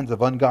at the hands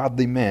of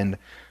ungodly men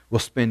will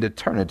spend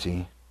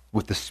eternity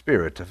with the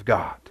Spirit of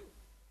God.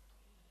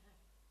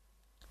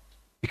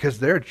 Because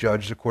they're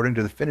judged according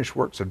to the finished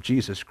works of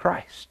Jesus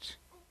Christ.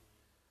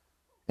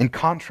 In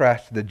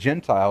contrast to the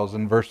Gentiles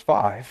in verse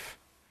 5,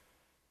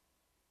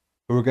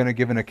 who are going to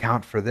give an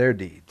account for their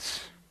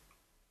deeds.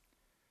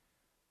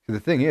 The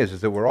thing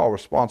is that we're all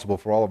responsible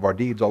for all of our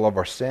deeds, all of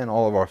our sin,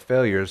 all of our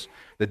failures.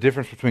 The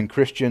difference between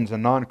Christians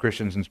and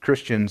non-Christians is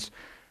Christians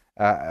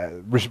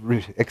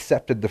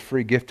accepted the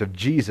free gift of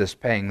Jesus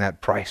paying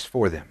that price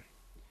for them.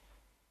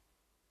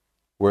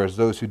 Whereas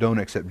those who don't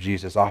accept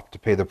Jesus opt to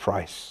pay the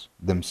price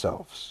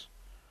themselves.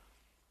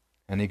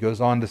 And he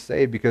goes on to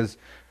say, because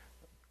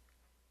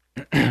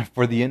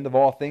for the end of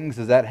all things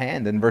is at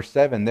hand, in verse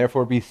 7,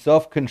 therefore be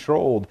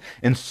self-controlled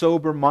and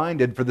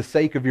sober-minded for the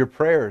sake of your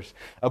prayers.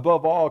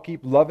 Above all, keep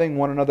loving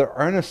one another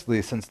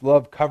earnestly, since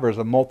love covers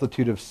a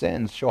multitude of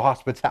sins. Show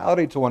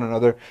hospitality to one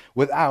another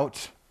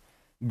without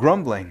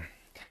grumbling.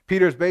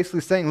 Peter's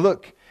basically saying,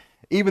 look,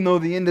 even though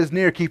the end is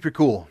near, keep your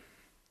cool.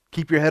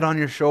 Keep your head on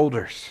your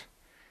shoulders.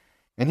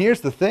 And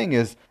here's the thing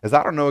is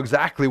I don't know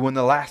exactly when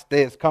the last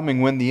day is coming,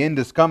 when the end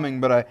is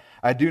coming, but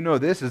I do know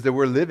this, is that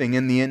we're living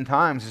in the end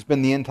times. It's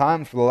been the end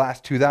times for the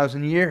last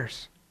 2,000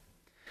 years.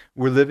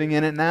 We're living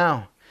in it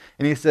now.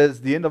 And he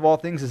says the end of all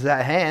things is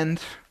at hand.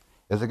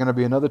 Is it going to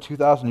be another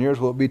 2,000 years?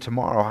 Will it be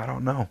tomorrow? I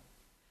don't know.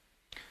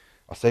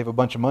 I'll save a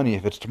bunch of money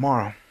if it's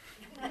tomorrow.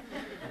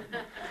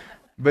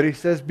 But he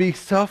says be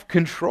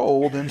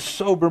self-controlled and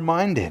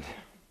sober-minded.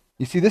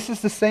 You see, this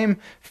is the same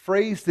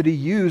phrase that he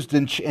used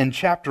in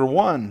chapter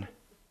 1.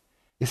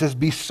 He says,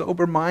 be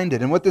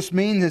sober-minded. And what this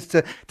means is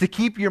to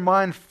keep your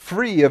mind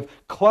free of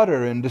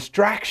clutter and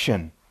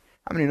distraction.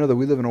 How many know that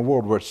we live in a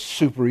world where it's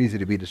super easy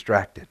to be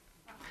distracted?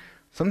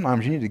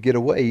 Sometimes you need to get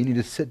away. You need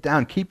to sit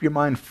down. Keep your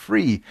mind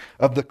free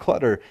of the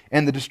clutter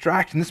and the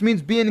distraction. This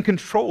means be in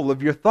control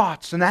of your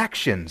thoughts and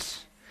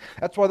actions.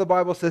 That's why the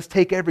Bible says,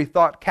 take every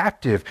thought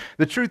captive.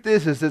 The truth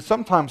is that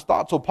sometimes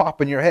thoughts will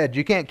pop in your head.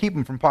 You can't keep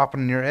them from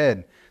popping in your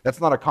head. That's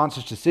not a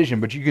conscious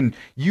decision, but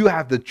you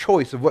have the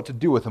choice of what to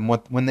do with them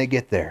when they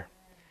get there.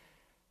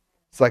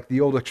 It's like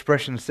the old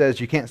expression says,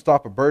 you can't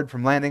stop a bird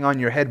from landing on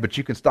your head, but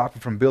you can stop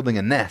it from building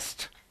a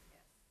nest.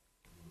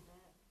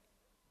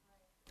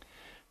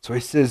 So he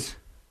says,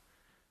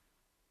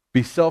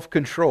 be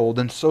self-controlled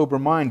and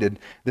sober-minded.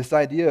 This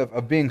idea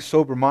of being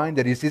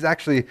sober-minded, he's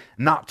actually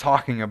not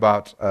talking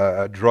about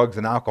drugs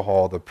and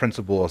alcohol. The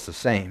principle is the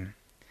same.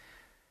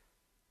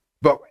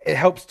 But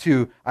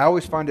I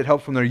always find it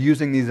helps when they're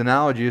using these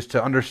analogies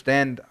to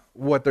understand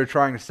what they're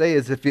trying to say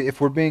is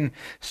if we're being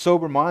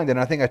sober-minded, and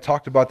I think I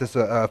talked about this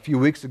a few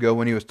weeks ago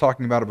when he was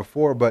talking about it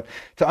before, but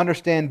to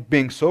understand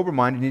being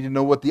sober-minded, you need to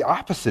know what the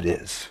opposite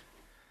is.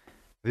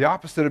 The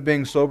opposite of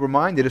being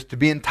sober-minded is to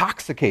be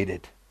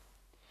intoxicated.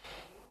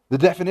 The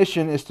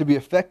definition is to be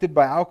affected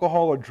by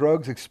alcohol or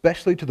drugs,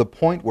 especially to the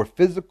point where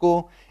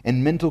physical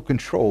and mental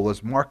control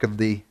is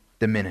markedly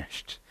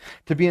diminished.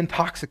 To be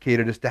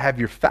intoxicated is to have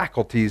your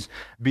faculties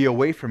be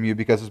away from you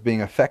because it's being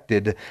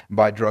affected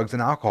by drugs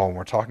and alcohol. And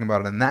we're talking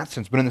about it in that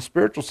sense. But in the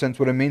spiritual sense,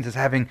 what it means is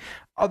having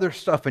other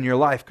stuff in your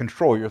life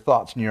control your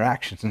thoughts and your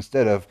actions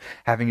instead of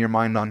having your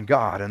mind on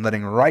God and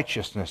letting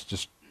righteousness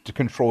just to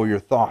control your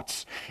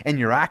thoughts and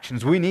your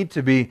actions. We need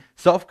to be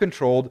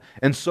self-controlled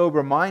and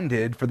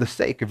sober-minded for the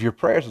sake of your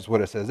prayers, is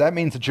what it says. That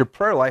means that your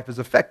prayer life is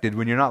affected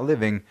when you're not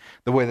living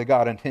the way that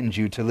God intends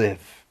you to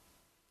live.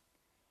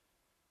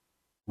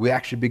 We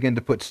actually begin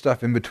to put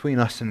stuff in between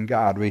us and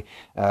God.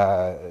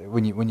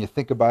 When you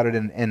think about it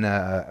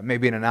in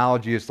maybe an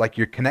analogy, it's like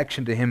your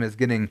connection to Him is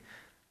getting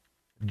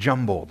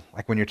jumbled.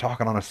 Like when you're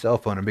talking on a cell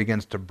phone, it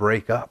begins to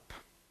break up.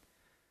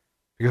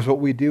 Because what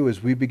we do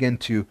is we begin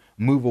to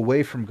move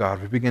away from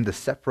God. We begin to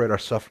separate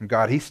ourselves from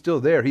God. He's still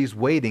there. He's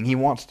waiting. He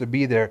wants to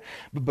be there.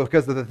 But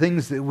because of the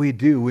things that we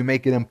do, we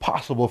make it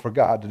impossible for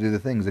God to do the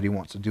things that He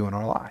wants to do in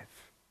our life.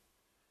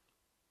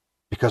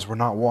 Because we're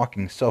not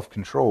walking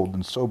self-controlled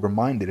and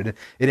sober-minded.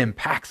 It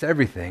impacts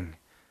everything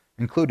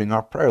including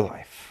our prayer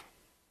life.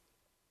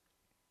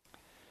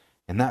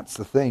 And that's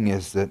the thing,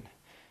 is that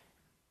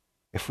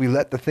if we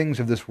let the things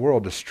of this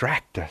world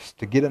distract us,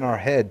 to get in our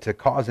head, to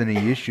cause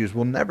any issues,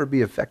 we'll never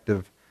be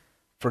effective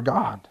for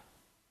God.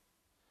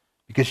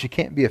 Because you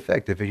can't be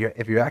effective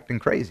if you're acting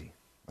crazy.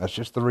 That's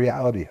just the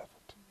reality of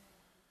it.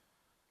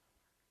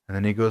 And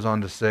then he goes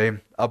on to say,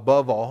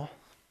 above all,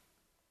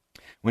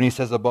 when he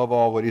says above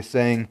all, what he's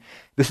saying,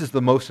 this is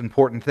the most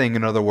important thing,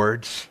 in other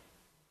words.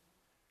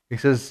 He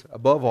says,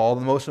 above all,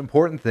 the most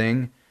important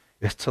thing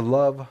is to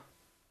love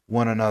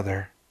one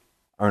another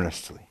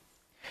earnestly.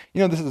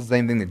 You know, this is the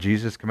same thing that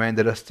Jesus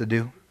commanded us to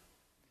do.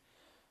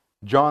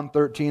 John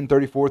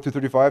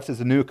 13:34-35 says,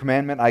 a new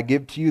commandment I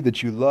give to you,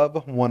 that you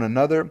love one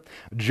another.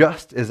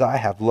 Just as I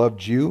have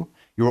loved you,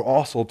 you are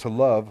also to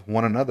love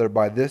one another.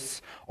 By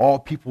this, all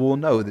people will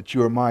know that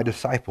you are my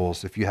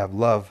disciples, if you have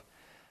love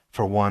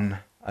for one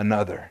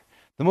another.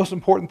 The most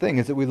important thing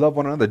is that we love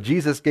one another.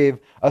 Jesus gave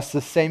us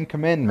the same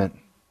commandment.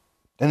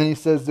 And then he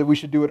says that we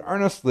should do it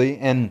earnestly.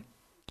 And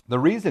the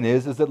reason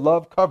is that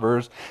love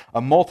covers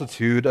a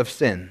multitude of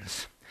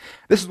sins.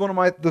 This is one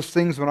of those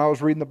things when I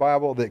was reading the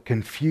Bible that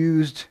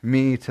confused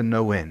me to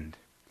no end.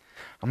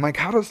 I'm like,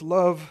 how does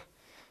love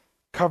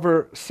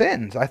cover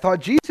sins? I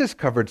thought Jesus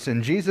covered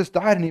sin. Jesus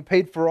died and he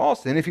paid for all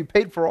sin. If he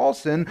paid for all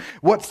sin,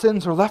 what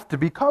sins are left to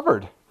be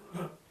covered?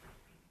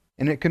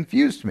 And it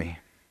confused me.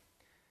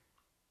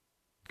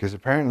 Because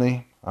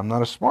apparently I'm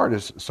not as smart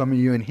as some of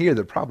you in here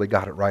that probably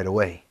got it right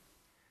away.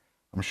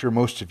 I'm sure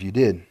most of you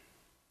did.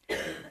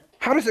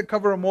 How does it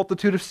cover a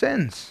multitude of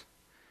sins?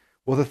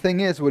 Well, the thing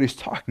is, what he's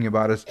talking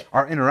about is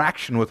our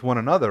interaction with one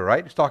another,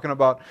 right? He's talking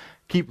about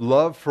keep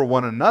love for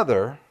one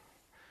another,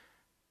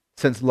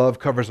 since love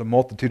covers a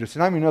multitude of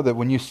sins. How many know that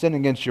when you sin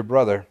against your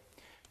brother,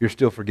 you're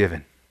still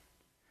forgiven?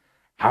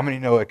 How many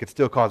know it could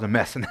still cause a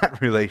mess in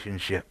that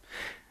relationship?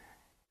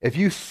 If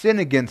you sin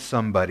against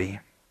somebody,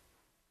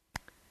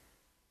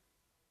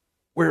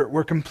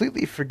 we're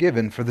completely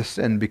forgiven for the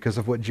sin because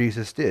of what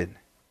Jesus did.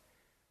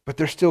 But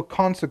there's still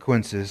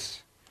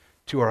consequences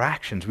to our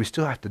actions. We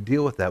still have to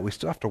deal with that. We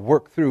still have to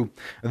work through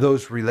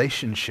those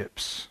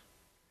relationships.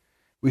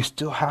 We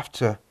still have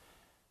to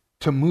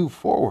move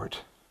forward.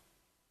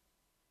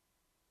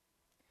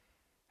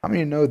 How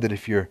many know that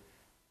if you're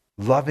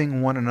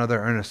loving one another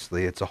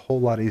earnestly, it's a whole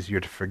lot easier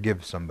to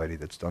forgive somebody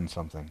that's done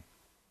something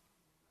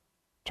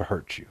to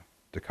hurt you,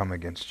 to come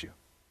against you?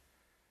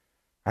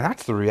 And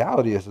that's the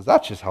reality, is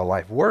that's just how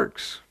life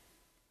works.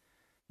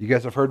 You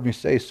guys have heard me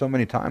say so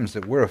many times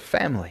that we're a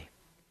family.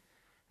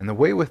 And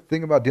the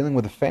thing about dealing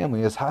with a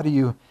family is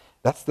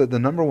that's the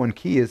number one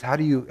key, is how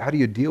do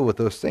you deal with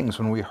those things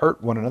when we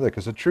hurt one another?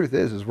 Because the truth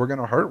is we're going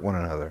to hurt one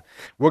another.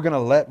 We're going to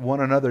let one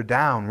another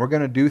down. We're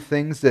going to do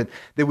things that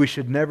we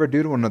should never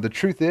do to one another. The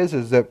truth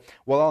is that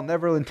while I'll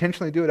never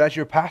intentionally do it as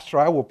your pastor,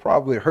 I will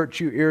probably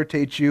hurt you,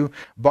 irritate you,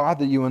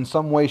 bother you in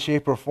some way,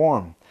 shape, or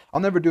form.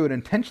 I'll never do it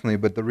intentionally,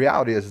 but the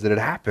reality is that it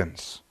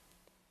happens.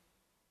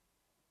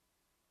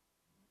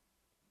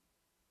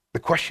 The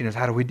question is,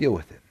 how do we deal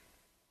with it?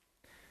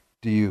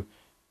 Do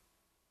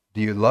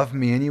you love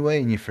me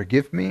anyway and you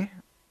forgive me?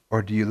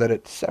 Or do you let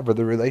it sever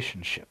the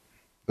relationship?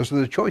 Those are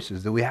the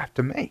choices that we have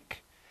to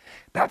make.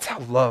 That's how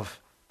love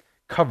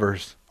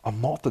covers a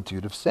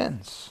multitude of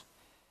sins.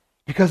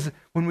 Because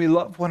when we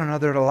love one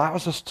another, it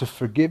allows us to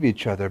forgive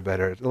each other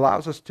better. It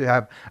allows us to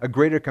have a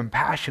greater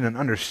compassion and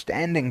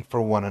understanding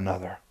for one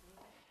another.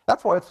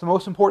 That's why it's the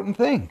most important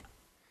thing.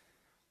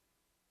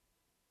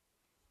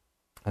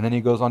 And then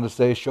he goes on to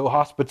say, show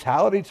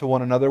hospitality to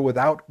one another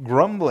without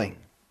grumbling.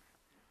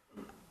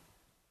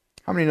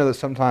 How many know that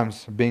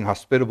sometimes being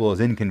hospitable is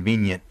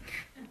inconvenient?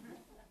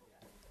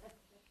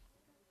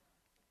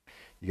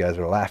 You guys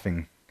are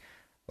laughing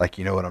like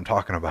you know what I'm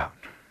talking about.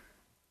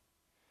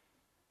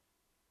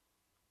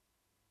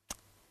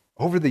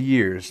 Over the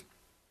years,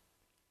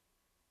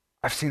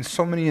 I've seen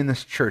so many in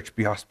this church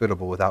be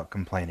hospitable without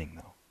complaining,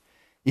 though,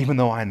 even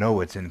though I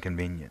know it's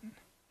inconvenient.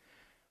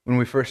 When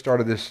we first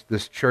started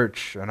this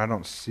church, and I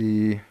don't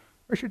see...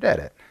 Where's your dad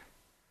at?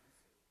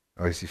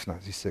 Oh,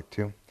 he's sick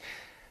too.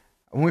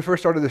 When we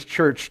first started this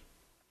church,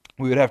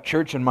 we would have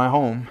church in my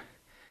home,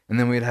 and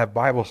then we'd have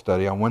Bible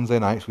study on Wednesday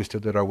nights. We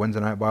still did our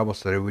Wednesday night Bible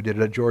study. We did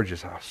it at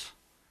George's house.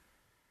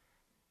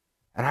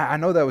 And I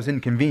know that was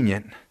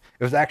inconvenient.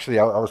 It was actually,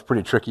 I was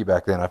pretty tricky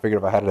back then. I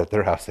figured if I had it at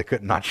their house, they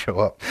could not show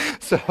up.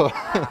 So,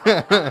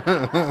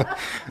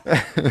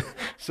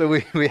 so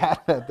we had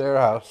it at their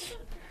house.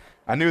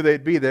 I knew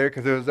they'd be there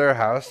because it was their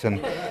house.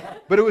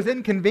 But it was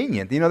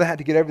inconvenient. You know, they had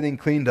to get everything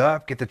cleaned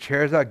up, get the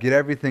chairs out, get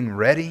everything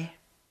ready.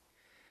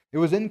 It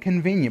was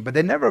inconvenient, but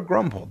they never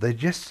grumbled.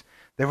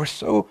 They were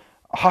so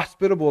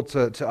hospitable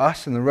to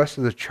us and the rest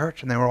of the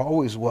church, and they were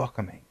always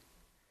welcoming.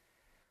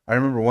 I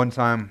remember one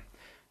time,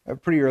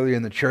 pretty early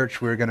in the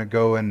church, we were going to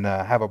go and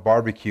have a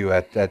barbecue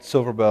at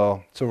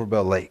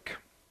Silverbell Lake.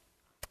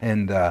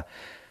 And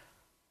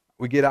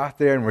we get out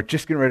there, and we're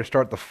just getting ready to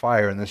start the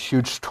fire, and this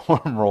huge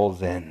storm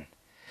rolls in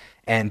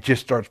and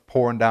just starts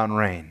pouring down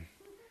rain.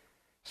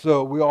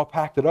 So we all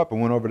packed it up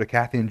and went over to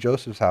Kathy and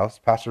Joseph's house,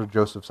 Pastor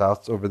Joseph's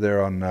house over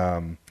there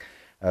on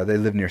They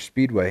live near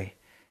Speedway.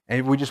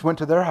 And we just went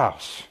to their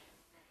house.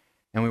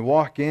 And we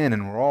walk in,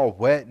 and we're all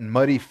wet and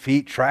muddy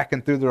feet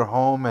tracking through their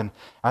home. And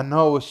I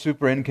know it was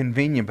super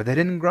inconvenient, but they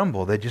didn't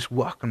grumble. They just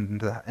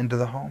welcomed into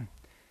the home.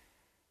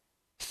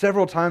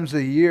 Several times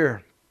a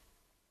year,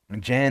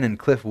 Jan and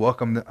Cliff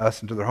welcomed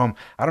us into their home.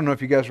 I don't know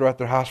if you guys were at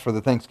their house for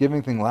the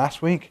Thanksgiving thing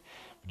last week,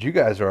 but you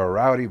guys are a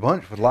rowdy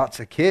bunch with lots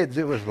of kids.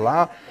 It was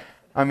loud.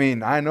 I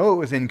mean, I know it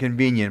was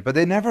inconvenient, but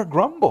they never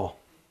grumble.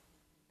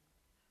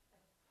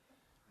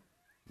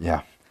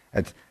 Yeah.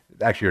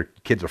 Actually, your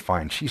kids are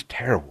fine. She's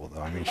terrible,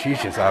 though. I mean,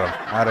 she's just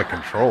out of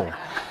control.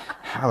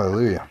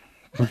 Hallelujah.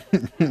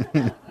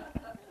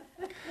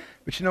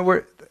 But you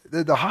know,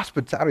 the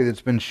hospitality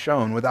that's been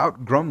shown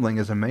without grumbling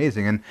is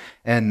amazing.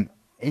 And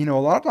you know,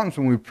 a lot of times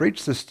when we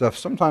preach this stuff,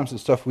 sometimes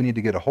it's stuff we need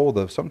to get a hold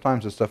of.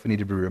 Sometimes it's stuff we need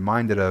to be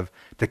reminded of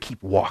to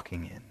keep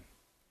walking in.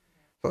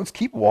 So let's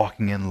keep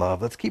walking in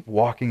love. Let's keep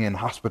walking in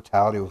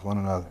hospitality with one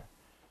another.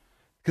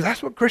 Because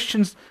that's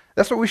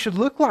what we should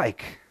look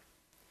like.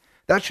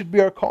 That should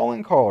be our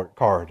calling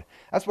card.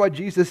 That's why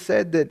Jesus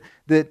said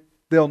that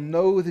they'll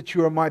know that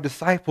you are my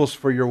disciples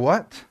for your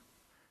what?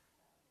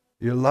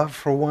 Your love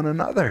for one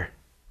another.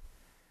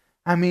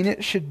 I mean,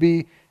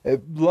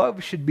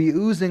 love should be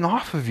oozing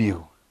off of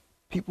you.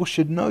 People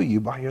should know you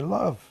by your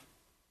love.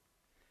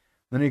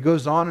 Then he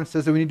goes on and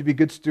says that we need to be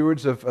good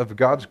stewards of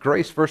God's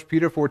grace. 1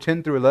 Peter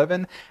 4:10 through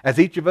 11. As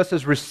each of us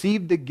has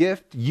received a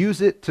gift,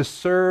 use it to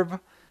serve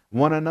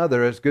one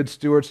another as good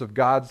stewards of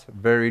God's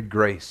varied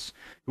grace.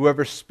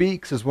 Whoever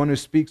speaks is one who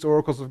speaks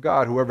oracles of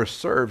God. Whoever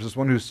serves is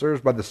one who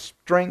serves by the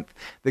strength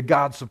that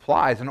God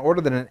supplies, in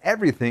order that in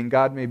everything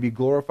God may be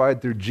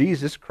glorified through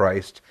Jesus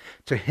Christ.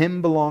 To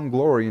him belong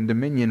glory and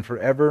dominion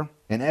forever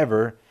and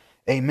ever.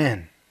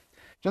 Amen.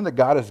 Do you know that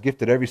God has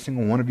gifted every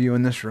single one of you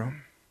in this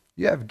room?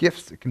 You have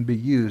gifts that can be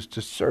used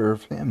to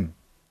serve him.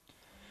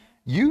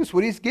 Use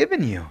what he's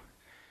given you.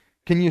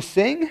 Can you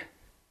sing?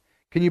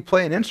 Can you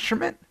play an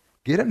instrument?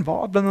 Get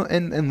involved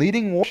in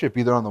leading worship,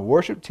 either on the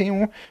worship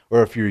team,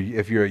 or if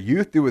you're a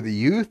youth, do with the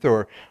youth,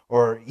 or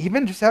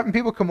even just having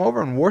people come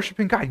over and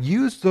worshiping God.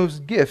 Use those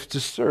gifts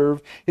to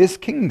serve his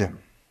kingdom.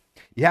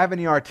 You have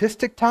any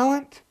artistic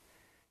talent?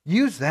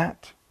 Use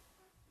that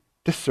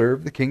to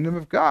serve the kingdom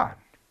of God.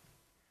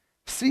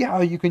 See how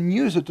you can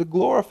use it to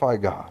glorify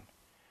God.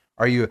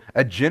 Are you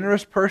a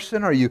generous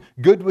person? Are you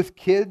good with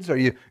kids? Are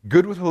you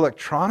good with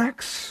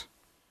electronics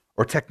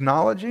or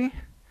technology?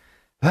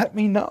 Let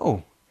me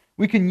know.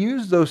 We can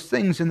use those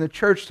things in the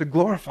church to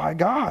glorify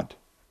God.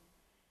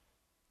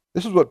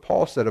 This is what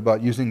Paul said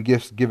about using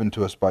gifts given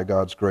to us by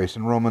God's grace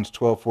in Romans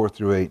 12:4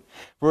 through 8.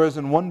 For as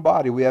in one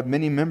body we have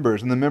many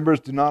members, and the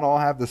members do not all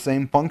have the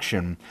same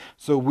function.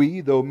 So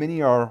we, though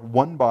many, are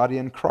one body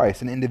in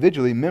Christ, and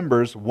individually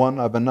members one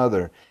of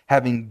another.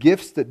 Having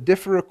gifts that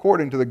differ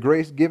according to the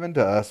grace given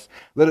to us,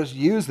 let us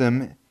use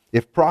them.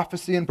 If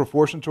prophecy in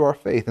proportion to our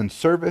faith, and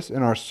service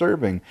in our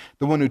serving,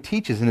 the one who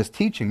teaches in his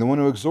teaching, the one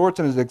who exhorts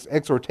in his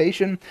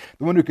exhortation,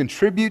 the one who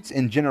contributes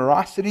in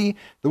generosity,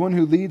 the one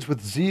who leads with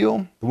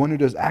zeal, the one who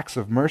does acts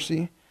of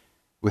mercy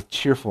with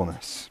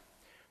cheerfulness.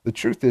 The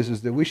truth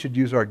is that we should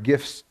use our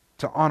gifts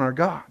to honor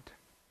God,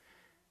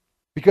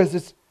 because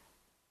it's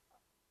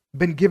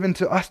been given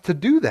to us to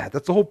do that.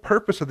 That's the whole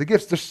purpose of the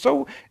gifts. There's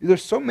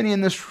so many in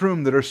this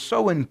room that are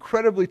so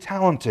incredibly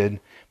talented,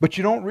 but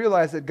you don't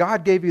realize that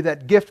God gave you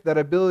that gift, that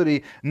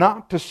ability,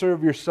 not to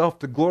serve yourself,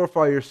 to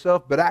glorify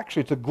yourself, but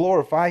actually to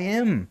glorify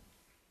him.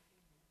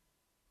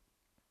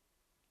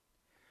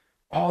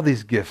 All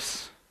these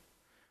gifts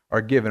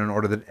are given in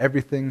order that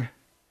everything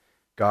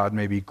God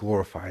may be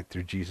glorified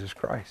through Jesus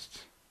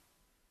Christ.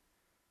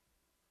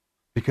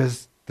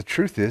 Because the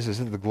truth is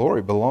that the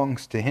glory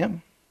belongs to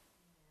him.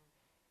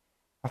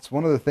 That's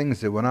one of the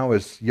things that when I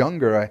was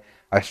younger,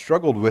 I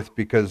struggled with,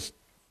 because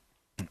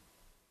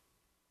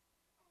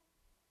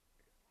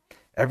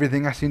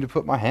everything I seemed to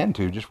put my hand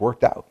to just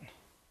worked out.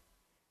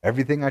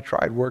 Everything I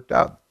tried worked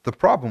out. The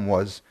problem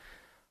was,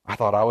 I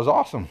thought I was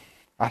awesome.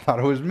 I thought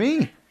it was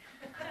me.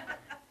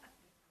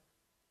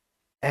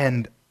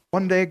 And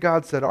one day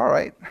God said, all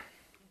right,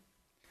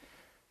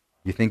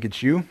 you think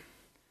it's you?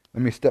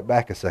 Let me step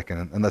back a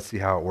second and let's see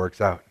how it works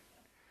out.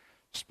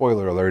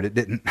 Spoiler alert, it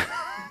didn't.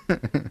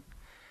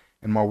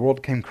 And my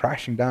world came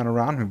crashing down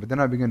around me. But then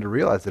I began to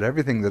realize that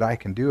everything that I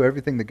can do,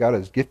 everything that God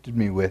has gifted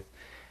me with,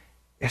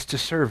 is to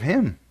serve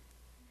him.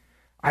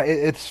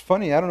 It's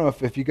funny, I don't know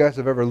if you guys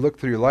have ever looked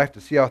through your life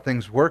to see how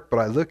things work, but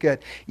I look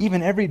at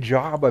even every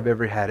job I've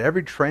ever had,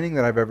 every training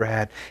that I've ever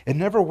had. It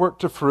never worked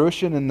to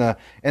fruition in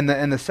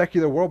the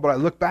secular world, but I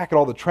look back at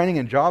all the training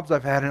and jobs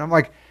I've had, and I'm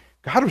like,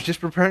 God was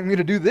just preparing me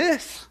to do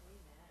this.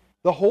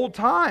 The whole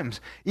times,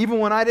 even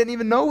when I didn't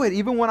even know it,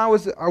 even when I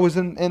was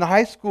in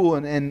high school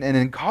and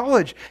in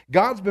college,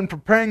 God's been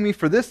preparing me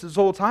for this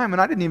whole time,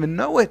 and I didn't even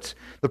know it.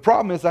 The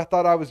problem is I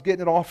thought I was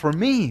getting it all for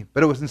me,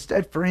 but it was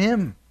instead for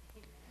him.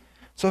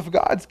 So if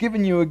God's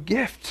given you a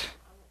gift,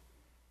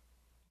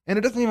 and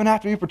it doesn't even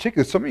have to be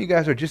particular. Some of you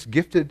guys are just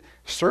gifted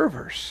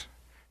servers,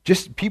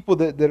 just people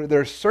that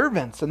are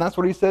servants, and that's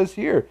what he says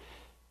here.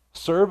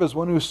 Serve as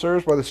one who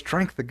serves by the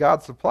strength that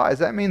God supplies.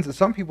 That means that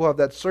some people have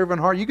that servant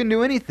heart. You can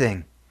do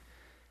anything.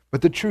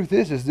 But the truth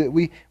is that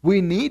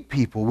we need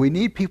people. We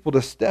need people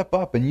to step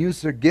up and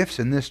use their gifts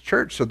in this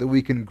church so that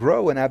we can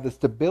grow and have the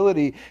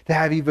stability to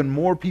have even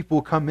more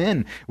people come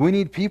in. We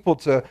need people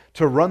to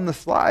run the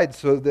slides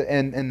so that,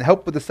 and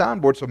help with the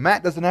soundboard so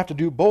Matt doesn't have to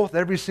do both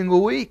every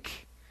single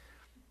week.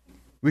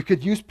 We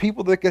could use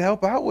people that could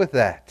help out with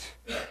that.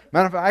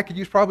 Matter of fact, I could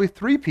use probably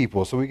 3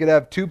 people. So we could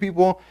have 2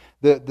 people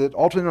that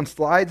alternate on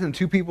slides and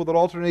 2 people that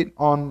alternate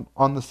on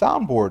the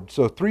soundboard.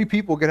 So 3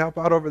 people could help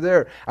out over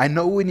there. I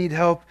know we need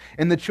help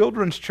in the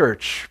children's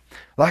church.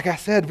 Like I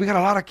said, we got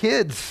a lot of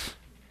kids.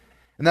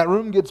 And that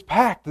room gets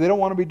packed. They don't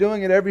want to be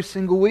doing it every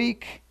single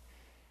week.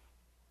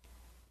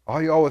 All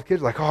y'all with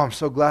kids are like, oh, I'm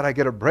so glad I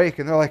get a break.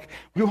 And they're like,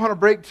 we want a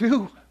break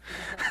too.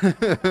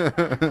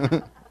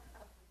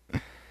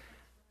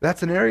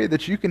 That's an area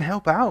that you can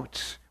help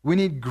out. We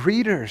need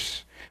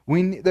greeters.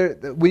 We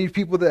need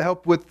people that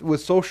help with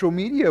social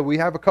media. We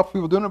have a couple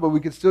people doing it, but we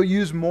could still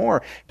use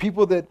more.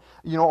 People that,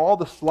 all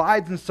the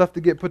slides and stuff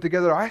that get put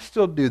together, I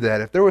still do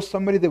that. If there was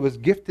somebody that was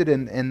gifted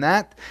in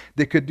that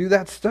could do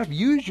that stuff,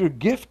 use your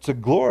gift to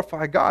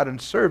glorify God and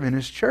serve in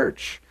His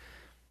church.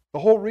 The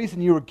whole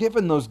reason you were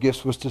given those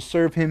gifts was to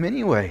serve Him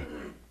anyway.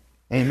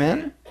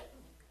 Amen?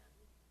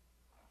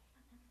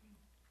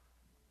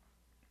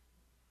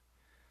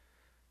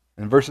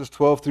 In verses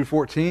 12 through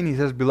 14, he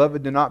says,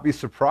 Beloved, do not be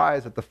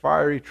surprised at the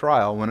fiery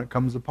trial when it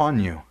comes upon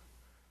you,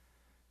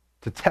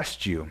 to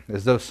test you,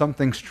 as though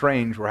something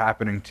strange were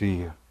happening to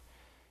you.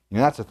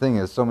 That's the thing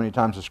is, so many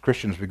times as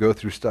Christians, we go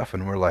through stuff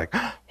and we're like,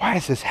 why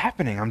is this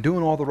happening? I'm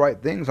doing all the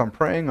right things. I'm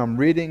praying, I'm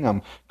reading,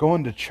 I'm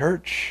going to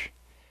church.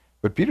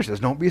 But Peter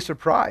says, don't be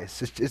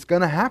surprised. It's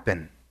going to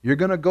happen. You're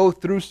going to go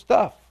through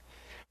stuff.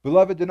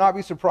 Beloved, do not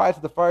be surprised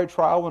at the fiery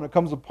trial when it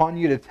comes upon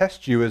you to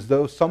test you, as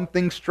though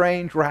something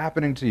strange were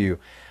happening to you.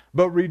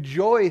 But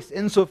rejoice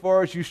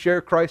insofar as you share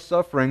Christ's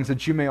sufferings,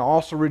 that you may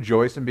also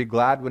rejoice and be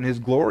glad when His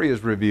glory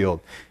is revealed.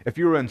 If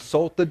you are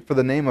insulted for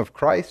the name of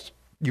Christ,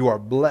 you are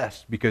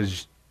blessed,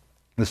 because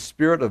the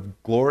Spirit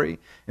of glory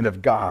and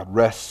of God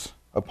rests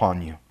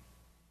upon you.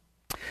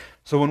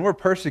 So when we're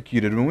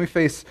persecuted, when we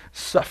face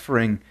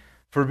suffering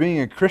for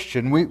being a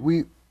Christian,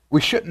 we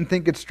shouldn't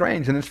think it's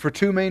strange, and it's for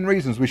 2 main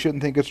reasons we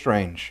shouldn't think it's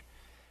strange.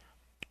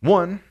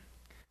 One,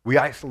 we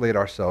isolate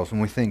ourselves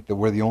when we think that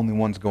we're the only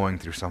ones going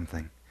through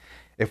something.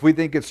 If we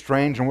think it's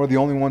strange and we're the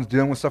only ones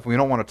dealing with stuff, we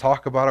don't want to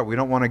talk about it, we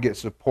don't want to get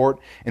support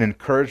and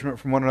encouragement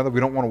from one another, we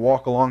don't want to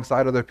walk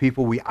alongside other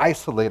people, we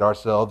isolate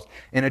ourselves,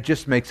 and it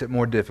just makes it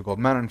more difficult.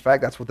 Matter of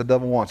fact, that's what the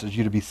devil wants, is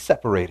you to be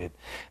separated.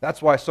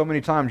 That's why so many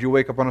times you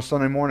wake up on a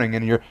Sunday morning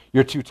and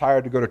you're too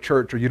tired to go to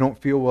church, or you don't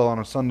feel well on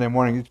a Sunday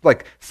morning. It's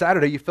like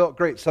Saturday you felt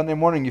great, Sunday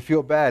morning you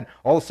feel bad,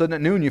 all of a sudden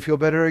at noon you feel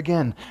better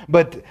again.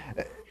 But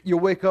you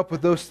wake up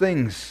with those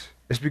things.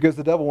 It's because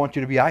the devil wants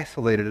you to be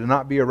isolated and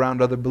not be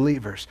around other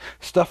believers.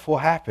 Stuff will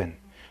happen.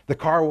 The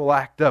car will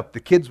act up.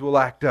 The kids will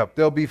act up.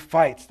 There'll be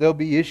fights. There'll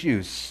be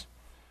issues.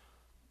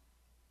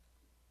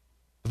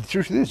 But the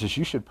truth is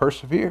you should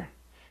persevere.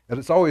 And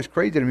it's always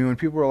crazy to me when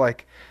people are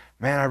like,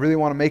 man, I really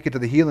want to make it to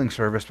the healing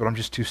service, but I'm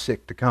just too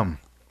sick to come.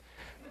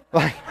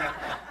 Like,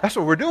 that's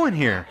what we're doing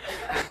here.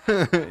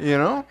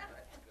 The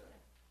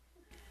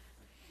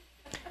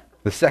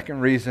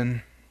second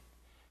reason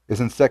is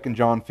in 2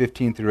 John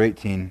 15 through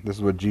 18. This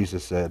is what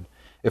Jesus said.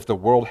 If the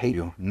world hates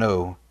you,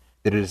 know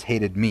that it has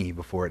hated me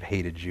before it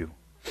hated you.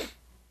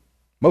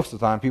 Most of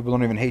the time, people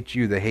don't even hate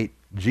you. They hate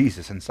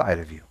Jesus inside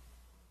of you.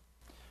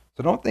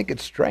 So don't think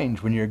it's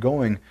strange when you're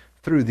going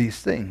through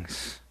these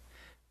things,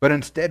 but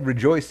instead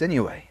rejoice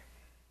anyway.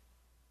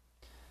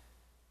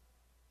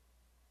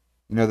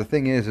 The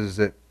thing is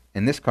that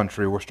in this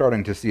country, we're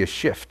starting to see a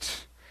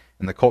shift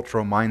in the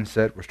cultural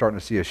mindset. We're starting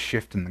to see a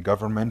shift in the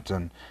government,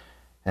 and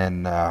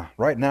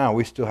right now,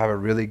 we still have it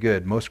really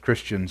good. Most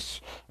Christians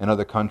in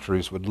other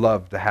countries would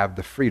love to have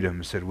the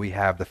freedoms that we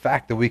have. The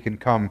fact that we can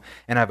come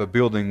and have a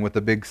building with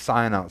a big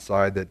sign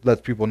outside that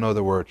lets people know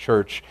that we're a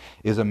church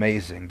is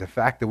amazing. The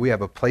fact that we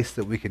have a place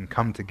that we can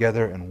come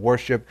together and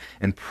worship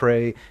and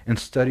pray and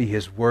study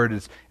His Word,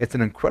 it's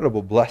an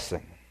incredible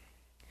blessing.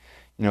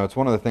 It's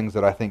one of the things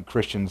that I think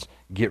Christians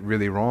get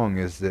really wrong,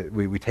 is that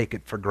we take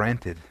it for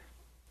granted.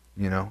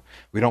 We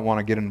don't want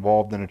to get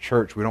involved in a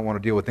church. We don't want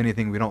to deal with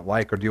anything we don't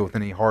like or deal with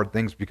any hard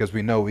things, because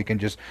we know we can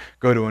just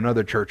go to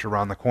another church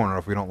around the corner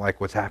if we don't like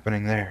what's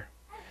happening there.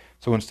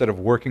 So instead of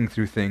working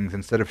through things,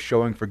 instead of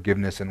showing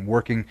forgiveness and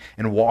working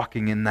and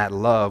walking in that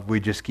love, we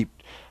just keep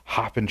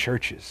hopping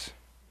churches,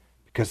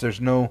 because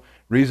there's no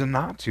reason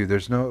not to.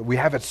 We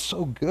have it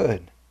so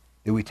good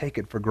that we take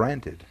it for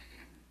granted.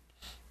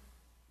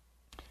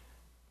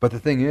 But the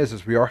thing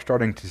is we are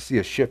starting to see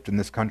a shift in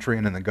this country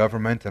and in the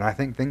government, and I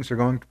think things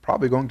are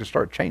probably going to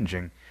start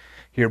changing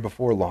here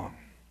before long.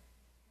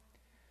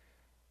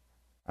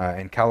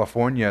 In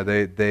California,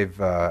 they've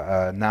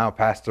now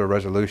passed a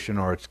resolution,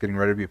 or it's getting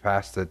ready to be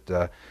passed,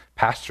 that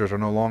pastors are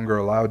no longer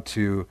allowed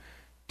to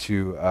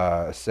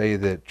say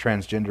that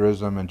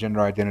transgenderism and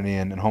gender identity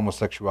and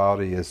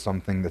homosexuality is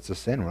something that's a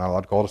sin. We're not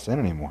allowed to call it a sin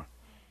anymore.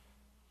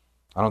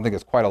 I don't think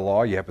it's quite a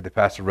law yet, but they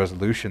passed a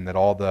resolution that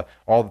all the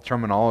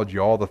terminology,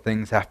 all the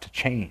things have to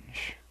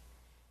change.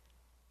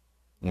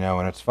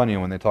 And it's funny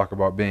when they talk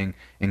about being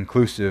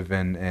inclusive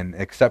and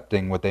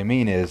accepting, what they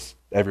mean is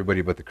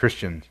everybody but the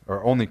Christians,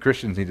 or only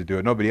Christians need to do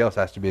it. Nobody else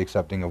has to be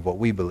accepting of what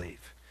we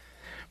believe.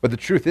 But the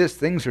truth is,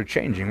 things are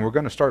changing. We're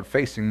going to start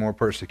facing more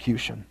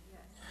persecution.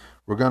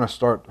 We're going to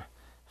start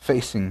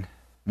facing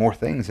more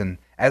things, and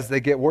as they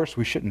get worse,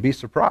 we shouldn't be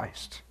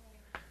surprised.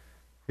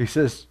 He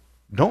says,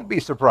 don't be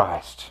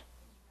surprised.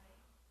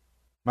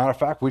 Matter of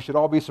fact, we should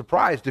all be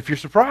surprised if you're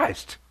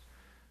surprised,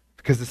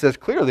 because it says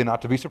clearly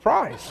not to be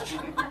surprised.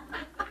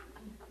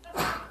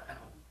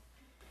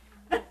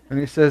 And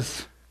he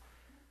says,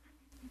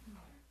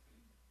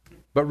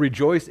 but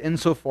rejoice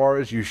insofar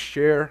as you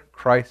share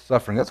Christ's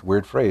suffering. That's a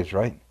weird phrase,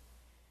 right?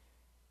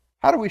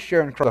 How do we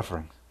share in Christ's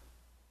suffering?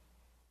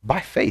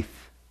 By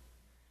faith.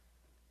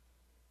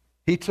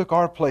 He took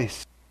our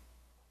place,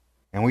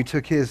 and we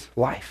took his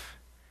life.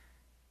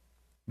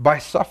 By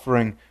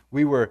suffering,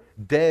 we were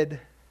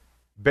dead,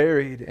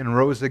 buried, and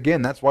rose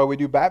again. That's why we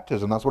do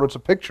baptism. That's what it's a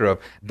picture of.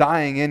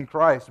 Dying in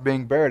Christ,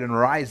 being buried, and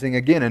rising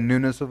again in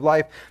newness of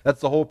life. That's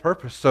the whole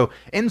purpose. So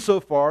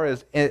insofar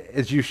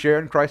as you share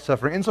in Christ's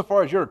suffering,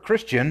 insofar as you're a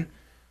Christian,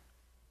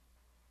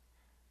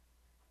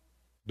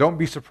 don't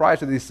be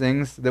surprised at these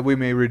things, that we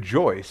may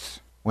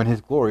rejoice when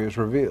his glory is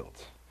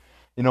revealed.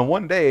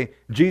 One day,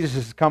 Jesus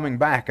is coming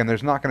back, and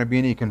there's not going to be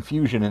any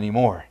confusion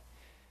anymore.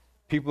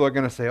 People are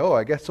going to say, oh,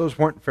 I guess those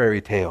weren't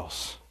fairy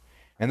tales.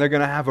 And they're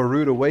going to have a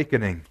rude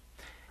awakening.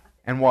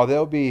 And while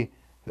they'll be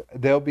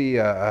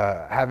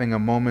having a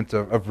moment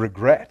of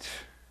regret,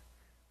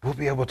 we'll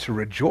be able to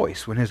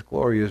rejoice when his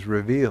glory is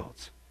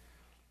revealed.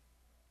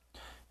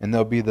 And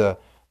there'll be the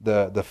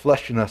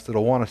flesh in us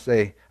that'll want to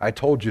say, I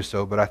told you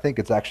so, but I think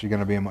it's actually going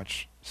to be a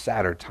much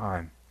sadder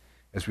time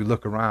as we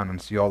look around and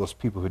see all those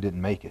people who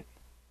didn't make it.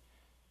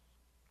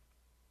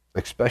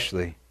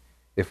 Especially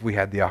if we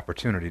had the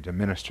opportunity to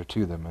minister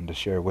to them and to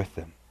share with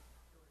them.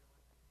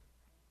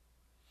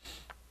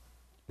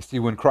 You see,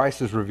 when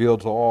Christ is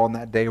revealed to all on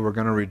that day, we're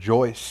going to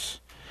rejoice,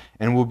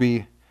 and we'll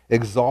be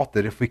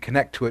exalted if we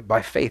connect to it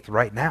by faith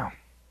right now.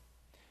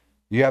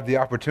 You have the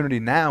opportunity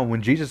now.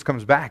 When Jesus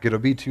comes back, it'll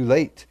be too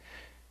late.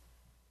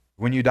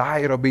 When you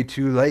die, it'll be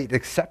too late.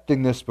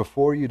 Accepting this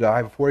before you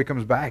die, before he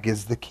comes back,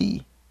 is the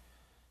key.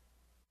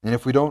 And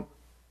if we don't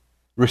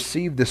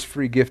receive this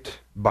free gift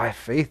by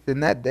faith, in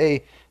that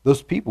day,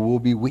 those people will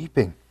be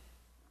weeping.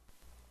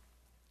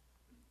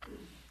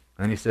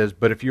 And he says,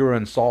 but if you are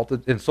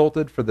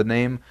insulted for the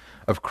name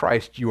of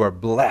Christ, you are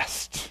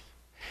blessed.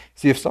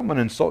 See, if someone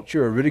insults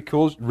you or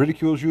ridicules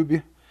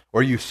you,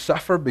 or you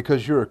suffer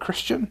because you're a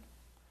Christian,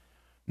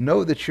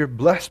 know that you're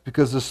blessed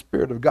because the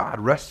Spirit of God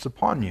rests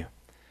upon you.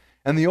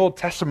 In the Old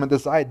Testament,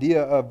 this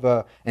idea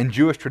of, in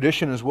Jewish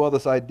tradition as well,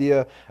 this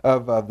idea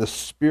of the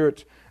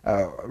Spirit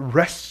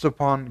rests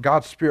upon,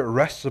 God's Spirit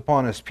rests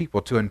upon his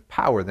people to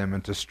empower them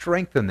and to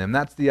strengthen them.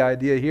 That's the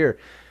idea here.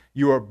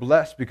 You are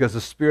blessed because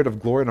the Spirit of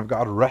glory and of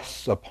God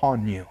rests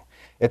upon you.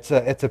 It's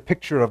a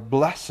picture of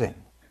blessing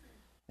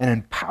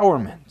and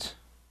empowerment.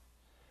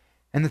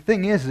 And the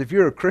thing is, if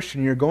you're a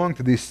Christian, you're going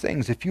through these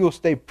things, if you will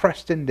stay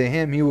pressed into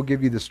him, he will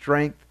give you the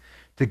strength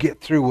to get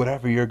through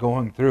whatever you're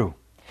going through.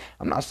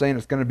 I'm not saying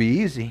it's going to be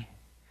easy.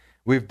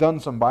 We've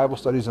done some Bible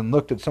studies and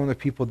looked at some of the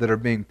people that are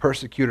being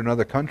persecuted in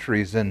other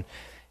countries, and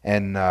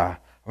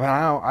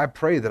I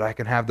pray that I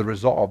can have the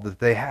resolve that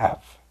they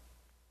have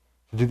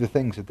to do the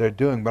things that they're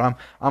doing. But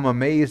I'm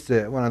amazed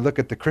that when I look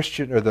at the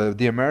Christian or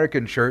the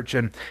American church,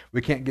 and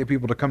we can't get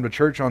people to come to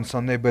church on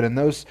Sunday, but in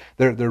those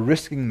they're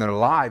risking their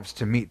lives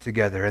to meet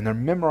together, and they're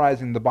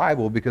memorizing the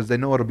Bible because they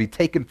know it'll be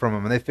taken from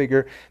them, and they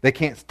figure they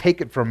can't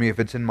take it from me if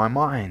it's in my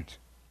mind.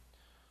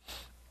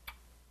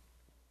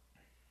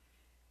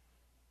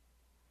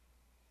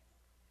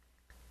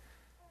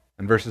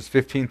 In verses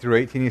 15 through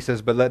 18, he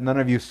says, but let none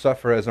of you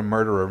suffer as a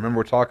murderer. Remember,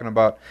 we're talking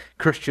about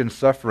Christian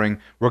suffering.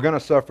 We're going to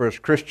suffer as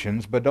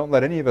Christians, but don't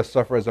let any of us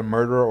suffer as a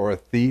murderer or a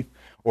thief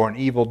or an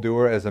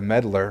evildoer, as a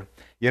meddler.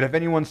 Yet if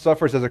anyone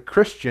suffers as a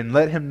Christian,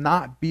 let him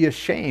not be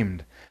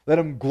ashamed. Let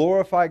him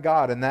glorify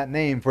God in that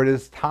name, for it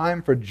is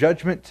time for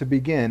judgment to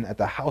begin at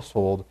the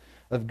household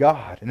of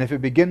God. And if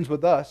it begins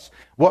with us,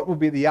 what will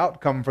be the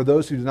outcome for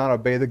those who do not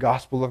obey the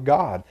gospel of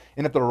God?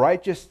 And if the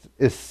righteous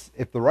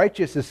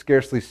is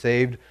scarcely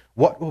saved,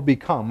 what will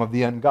become of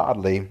the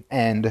ungodly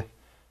and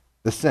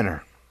the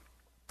sinner?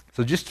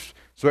 So just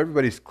so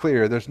everybody's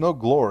clear, there's no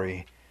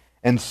glory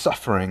in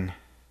suffering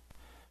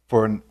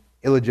for an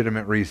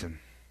illegitimate reason.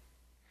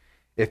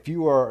 If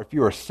you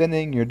are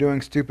sinning, you're doing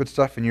stupid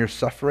stuff, and you're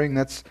suffering,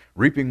 that's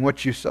reaping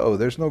what you sow.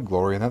 There's no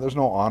glory in that. There's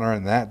no honor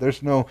in that.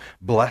 There's no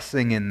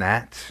blessing in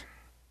that.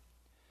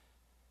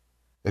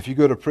 If you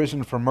go to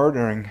prison for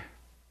murdering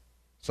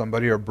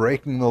somebody or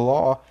breaking the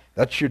law,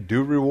 that's your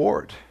due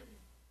reward.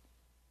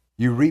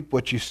 You reap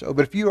what you sow.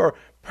 But if you are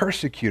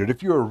persecuted,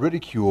 if you are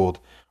ridiculed,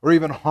 or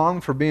even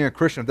harmed for being a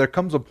Christian, if there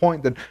comes a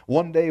point that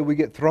one day we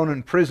get thrown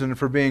in prison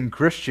for being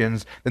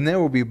Christians, then there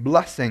will be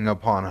blessing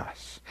upon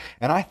us.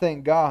 And I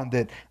thank God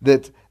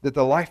that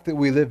the life that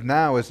we live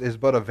now is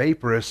but a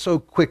vapor, is so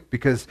quick,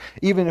 because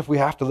even if we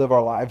have to live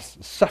our lives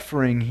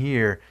suffering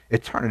here,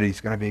 eternity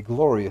is going to be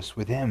glorious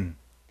with Him.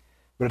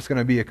 But it's going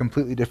to be a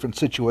completely different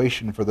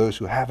situation for those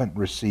who haven't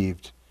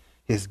received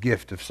His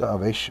gift of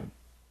salvation.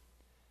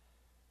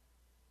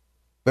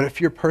 But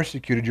if you're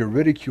persecuted, you're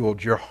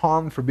ridiculed, you're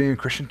harmed for being a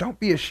Christian, don't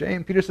be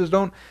ashamed. Peter says,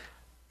 don't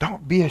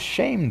be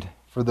ashamed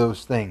for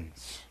those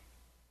things.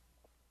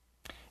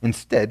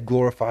 Instead,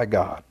 glorify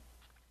God.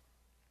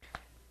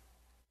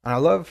 And I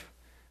love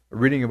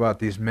reading about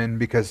these men,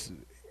 because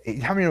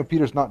how many know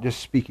Peter's not just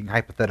speaking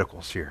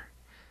hypotheticals here?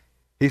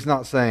 He's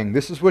not saying,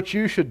 this is what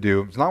you should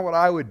do. It's not what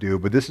I would do,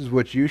 but this is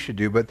what you should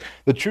do. But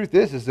the truth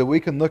is that we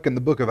can look in the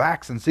book of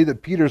Acts and see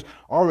that Peter's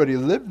already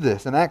lived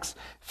this. In Acts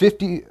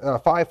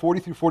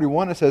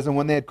 5:40-41, it says, and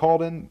when they had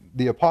called in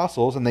the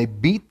apostles, and they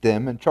beat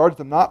them and charged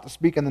them not to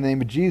speak in the name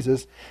of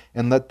Jesus,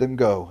 and let them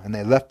go. And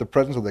they left the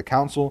presence of the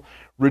council,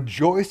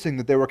 rejoicing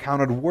that they were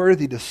counted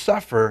worthy to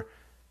suffer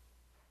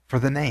for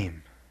the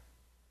name.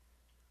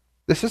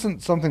 This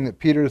isn't something that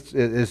Peter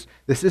this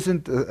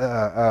isn't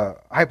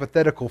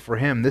hypothetical for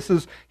him.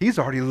 He's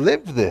already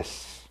lived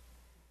this.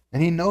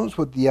 And he knows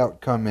what the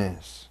outcome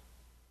is.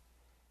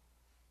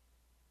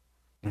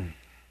 And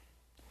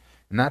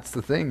that's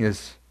the thing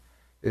is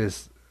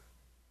this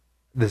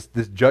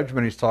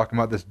judgment he's talking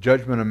about, this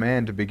judgment of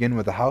man to begin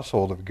with the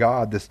household of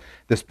God,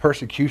 this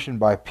persecution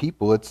by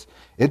people, it's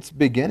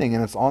beginning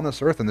and it's on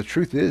this earth. And the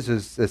truth is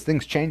as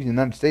things change in the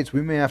United States,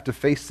 we may have to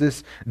face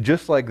this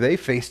just like they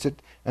faced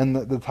it in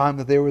the time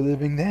that they were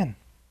living then.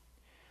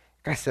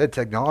 Like I said,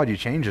 technology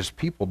changes,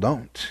 people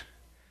don't.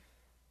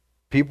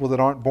 People that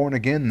aren't born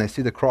again, they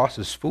see the cross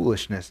as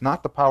foolishness,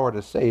 not the power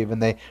to save,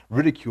 and they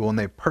ridicule and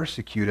they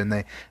persecute and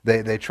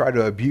they try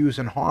to abuse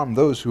and harm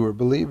those who are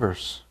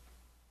believers.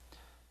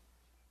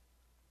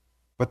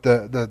 But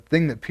the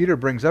thing that Peter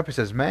brings up, he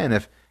says, man,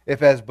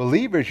 if as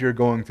believers you're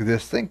going through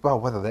this, think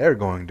about whether they're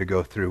going to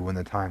go through when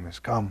the time has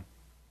come.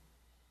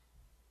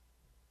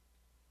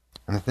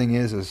 And the thing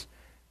is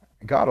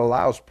God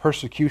allows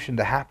persecution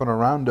to happen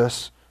around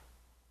us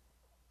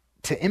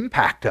to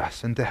impact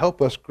us and to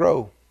help us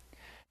grow.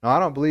 Now, I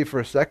don't believe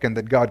for a second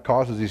that God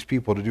causes these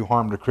people to do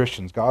harm to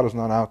Christians. God is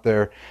not out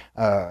there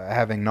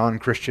having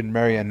non-Christian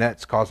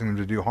marionettes causing them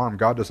to do harm.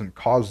 God doesn't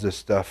cause this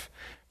stuff.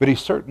 But He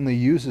certainly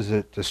uses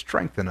it to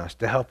strengthen us,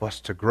 to help us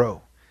to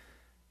grow,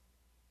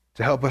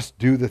 to help us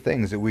do the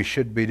things that we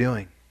should be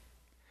doing.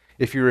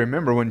 If you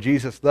remember, when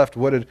Jesus left,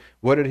 what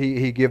did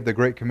He give the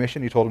Great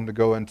Commission? He told them to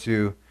go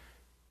into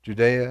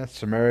Judea,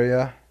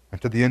 Samaria,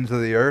 and to the ends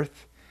of the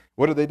earth.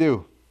 What did they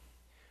do?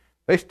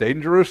 They stayed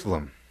in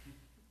Jerusalem.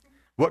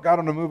 What got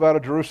them to move out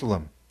of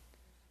Jerusalem?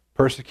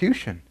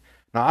 Persecution.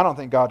 Now, I don't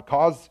think God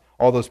caused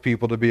all those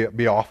people to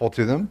be awful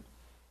to them,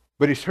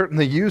 but He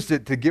certainly used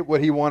it to get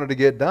what He wanted to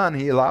get done.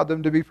 He allowed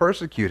them to be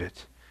persecuted,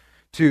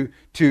 to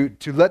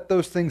let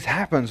those things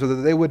happen so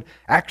that they would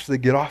actually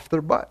get off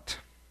their butt.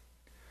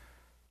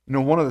 You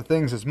know, one of the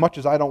things, as much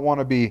as I don't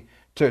want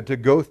to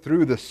go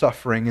through the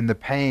suffering and the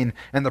pain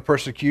and the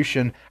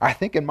persecution, I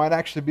think it might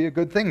actually be a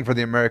good thing for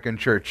the American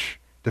church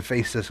to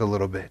face this a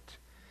little bit.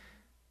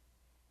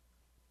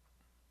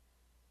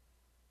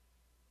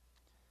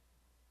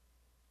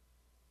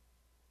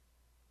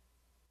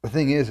 The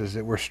thing is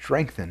that we're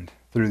strengthened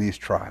through these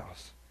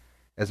trials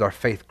as our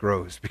faith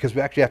grows, because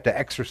we actually have to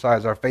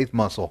exercise our faith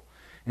muscle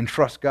and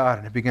trust God,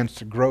 and it begins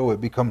to grow,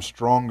 it becomes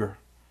stronger.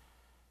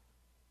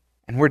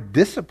 And we're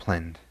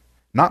disciplined,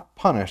 not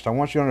punished. I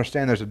want you to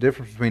understand there's a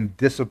difference between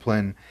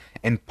discipline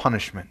and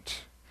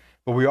punishment.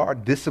 But we are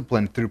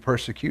disciplined through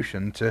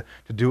persecution to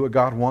do what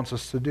God wants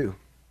us to do.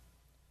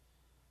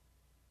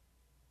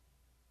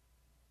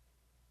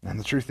 And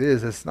the truth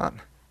is, it's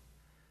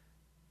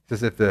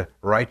as if the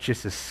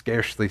righteous is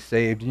scarcely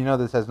saved. You know,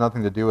 this has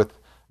nothing to do with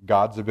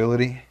God's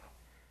ability.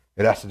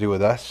 It has to do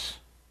with us.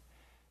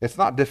 It's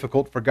not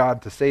difficult for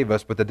God to save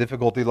us, but the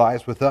difficulty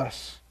lies with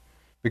us,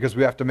 because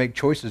we have to make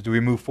choices. Do we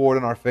move forward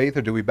in our faith,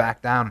 or do we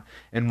back down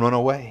and run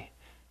away?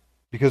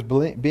 Because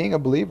being a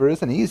believer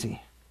isn't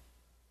easy.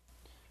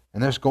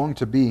 And there's going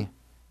to be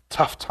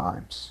tough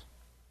times.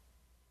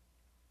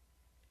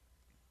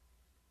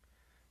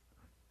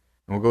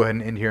 And we'll go ahead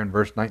and end here in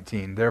verse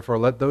 19. Therefore,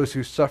 let those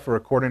who suffer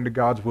according to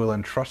God's will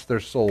entrust their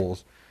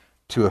souls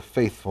to a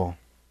faithful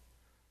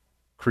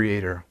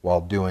Creator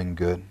while doing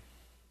good.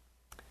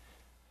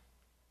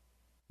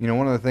 You know,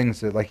 one of the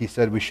things that, like he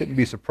said, we shouldn't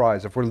be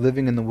surprised. If we're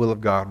living in the will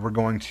of God, we're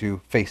going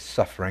to face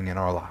suffering in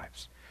our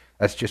lives.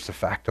 That's just a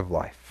fact of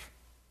life.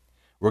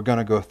 We're going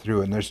to go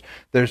through it. And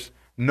there's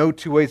no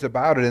two ways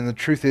about it. And the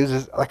truth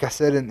is like I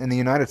said, in the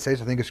United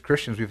States, I think as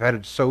Christians, we've had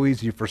it so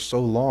easy for so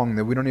long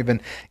that we don't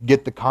even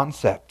get the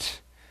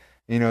concept.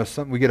 You know,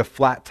 we get a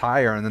flat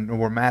tire and then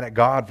we're mad at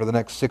God for the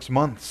next 6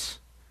 months.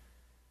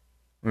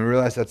 We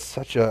realize that's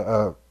such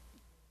a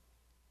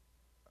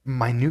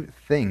minute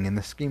thing in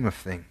the scheme of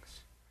things.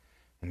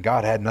 And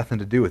God had nothing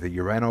to do with it.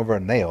 You ran over a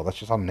nail. That's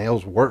just how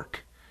nails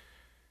work.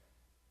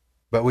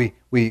 But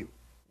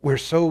we're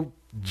so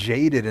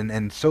jaded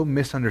and so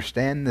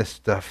misunderstand this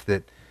stuff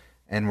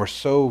and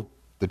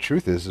the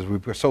truth is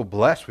we're so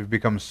blessed we've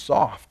become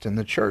soft in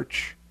the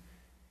church.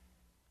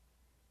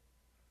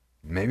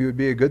 Maybe it would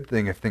be a good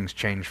thing if things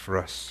changed for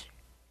us.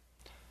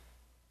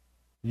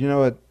 You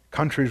know, at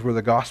countries where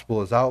the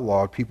gospel is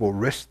outlawed, people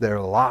risk their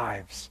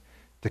lives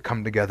to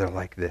come together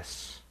like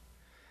this.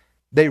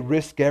 They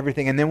risk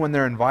everything, and then when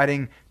they're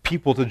inviting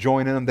people to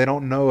join in them, they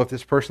don't know if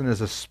this person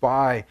is a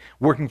spy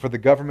working for the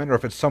government or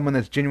if it's someone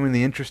that's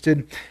genuinely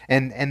interested,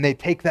 and they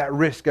take that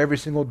risk every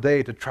single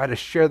day to try to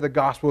share the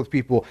gospel with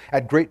people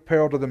at great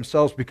peril to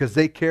themselves because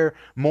they care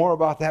more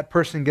about that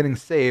person getting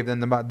saved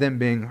than about them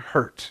being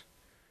hurt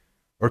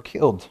or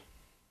killed.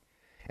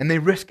 And they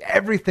risk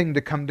everything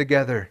to come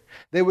together.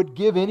 They would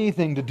give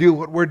anything to do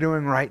what we're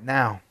doing right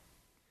now.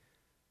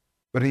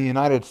 But in the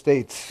United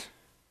States,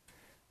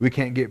 we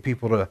can't get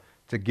people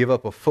to give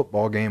up a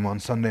football game on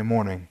Sunday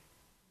morning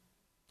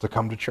to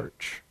come to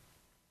church.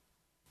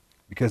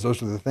 Because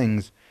those are the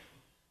things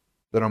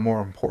that are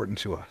more important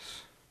to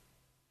us.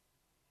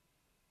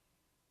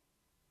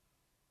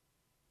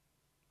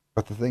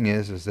 But the thing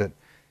is that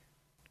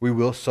we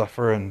will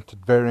suffer in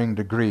varying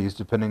degrees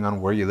depending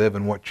on where you live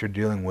and what you're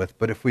dealing with.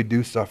 But if we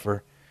do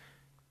suffer,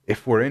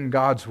 if we're in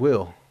God's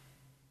will,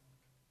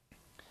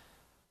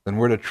 then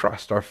we're to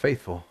trust our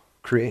faithful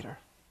Creator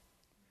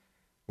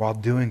while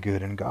doing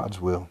good in God's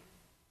will.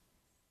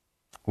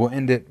 We'll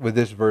end it with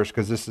this verse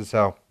because this is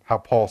how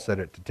Paul said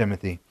it to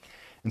Timothy.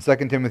 In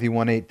 2 Timothy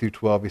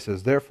 1:8-12, he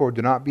says, "Therefore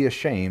do not be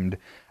ashamed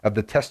of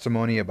the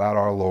testimony about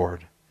our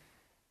Lord,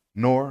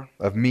 nor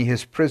of me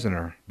his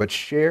prisoner, but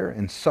share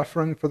in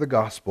suffering for the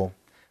gospel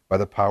by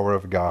the power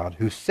of God,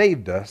 who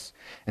saved us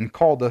and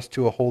called us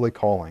to a holy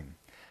calling,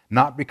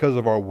 not because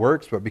of our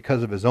works, but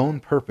because of his own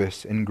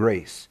purpose and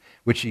grace,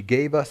 which he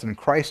gave us in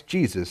Christ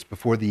Jesus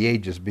before the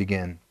ages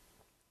began,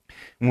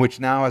 and which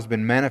now has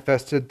been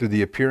manifested through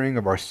the appearing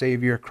of our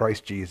Savior,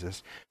 Christ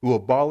Jesus, who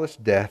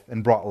abolished death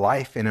and brought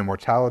life and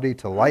immortality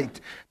to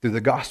light through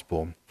the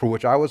gospel, for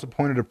which I was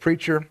appointed a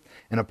preacher,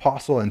 an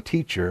apostle, and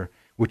teacher,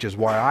 which is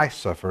why I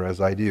suffer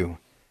as I do.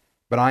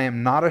 But I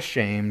am not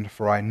ashamed,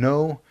 for I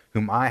know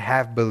whom I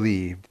have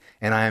believed,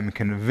 and I am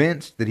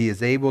convinced that he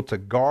is able to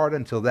guard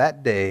until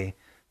that day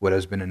what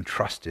has been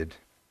entrusted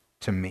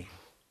to me."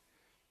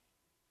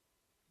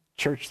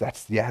 Church,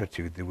 that's the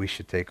attitude that we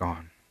should take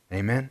on.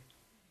 Amen?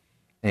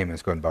 Amen.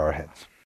 Let's go ahead and bow our heads.